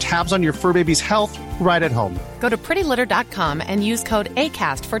way to keep tabs on your fur baby's health right at home. Go to prettylitter.com and use code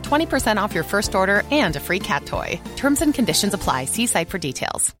ACAST for 20% off your first order and a free cat toy. Terms and conditions apply. See site for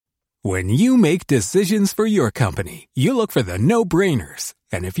details. When you make decisions for your company, you look for the no-brainers.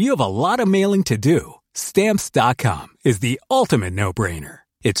 And if you have a lot of mailing to do, Stamps.com is the ultimate no-brainer.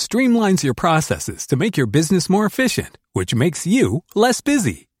 It streamlines your processes to make your business more efficient, which makes you less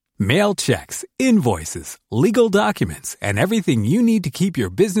busy. Mail checks, invoices, legal documents, and everything you need to keep your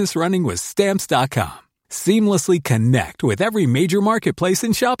business running with Stamps.com. Seamlessly connect with every major marketplace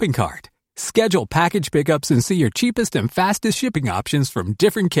and shopping cart. Schedule package pickups and see your cheapest and fastest shipping options from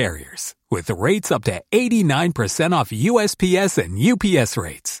different carriers, with rates up to 89% off USPS and UPS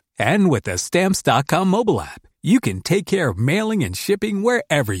rates. And with the Stamps.com mobile app, you can take care of mailing and shipping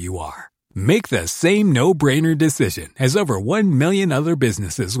wherever you are. Make the same no-brainer decision as over 1 million other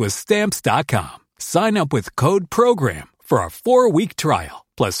businesses with Stamps.com. Sign up with code PROGRAM for a 4-week trial,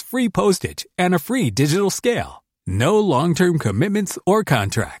 plus free postage and a free digital scale. No long-term commitments or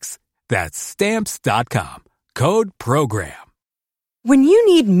contracts. That's Stamps.com. Code PROGRAM. When you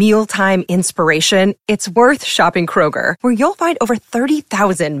need mealtime inspiration, it's worth shopping Kroger, where you'll find over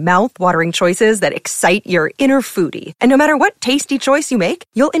 30,000 mouth-watering choices that excite your inner foodie. And no matter what tasty choice you make,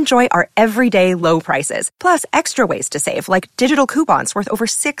 you'll enjoy our everyday low prices, plus extra ways to save, like digital coupons worth over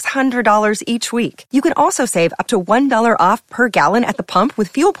 $600 each week. You can also save up to $1 off per gallon at the pump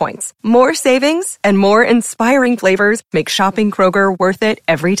with fuel points. More savings and more inspiring flavors make shopping Kroger worth it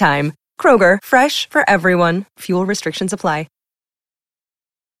every time. Kroger, fresh for everyone. Fuel restrictions apply.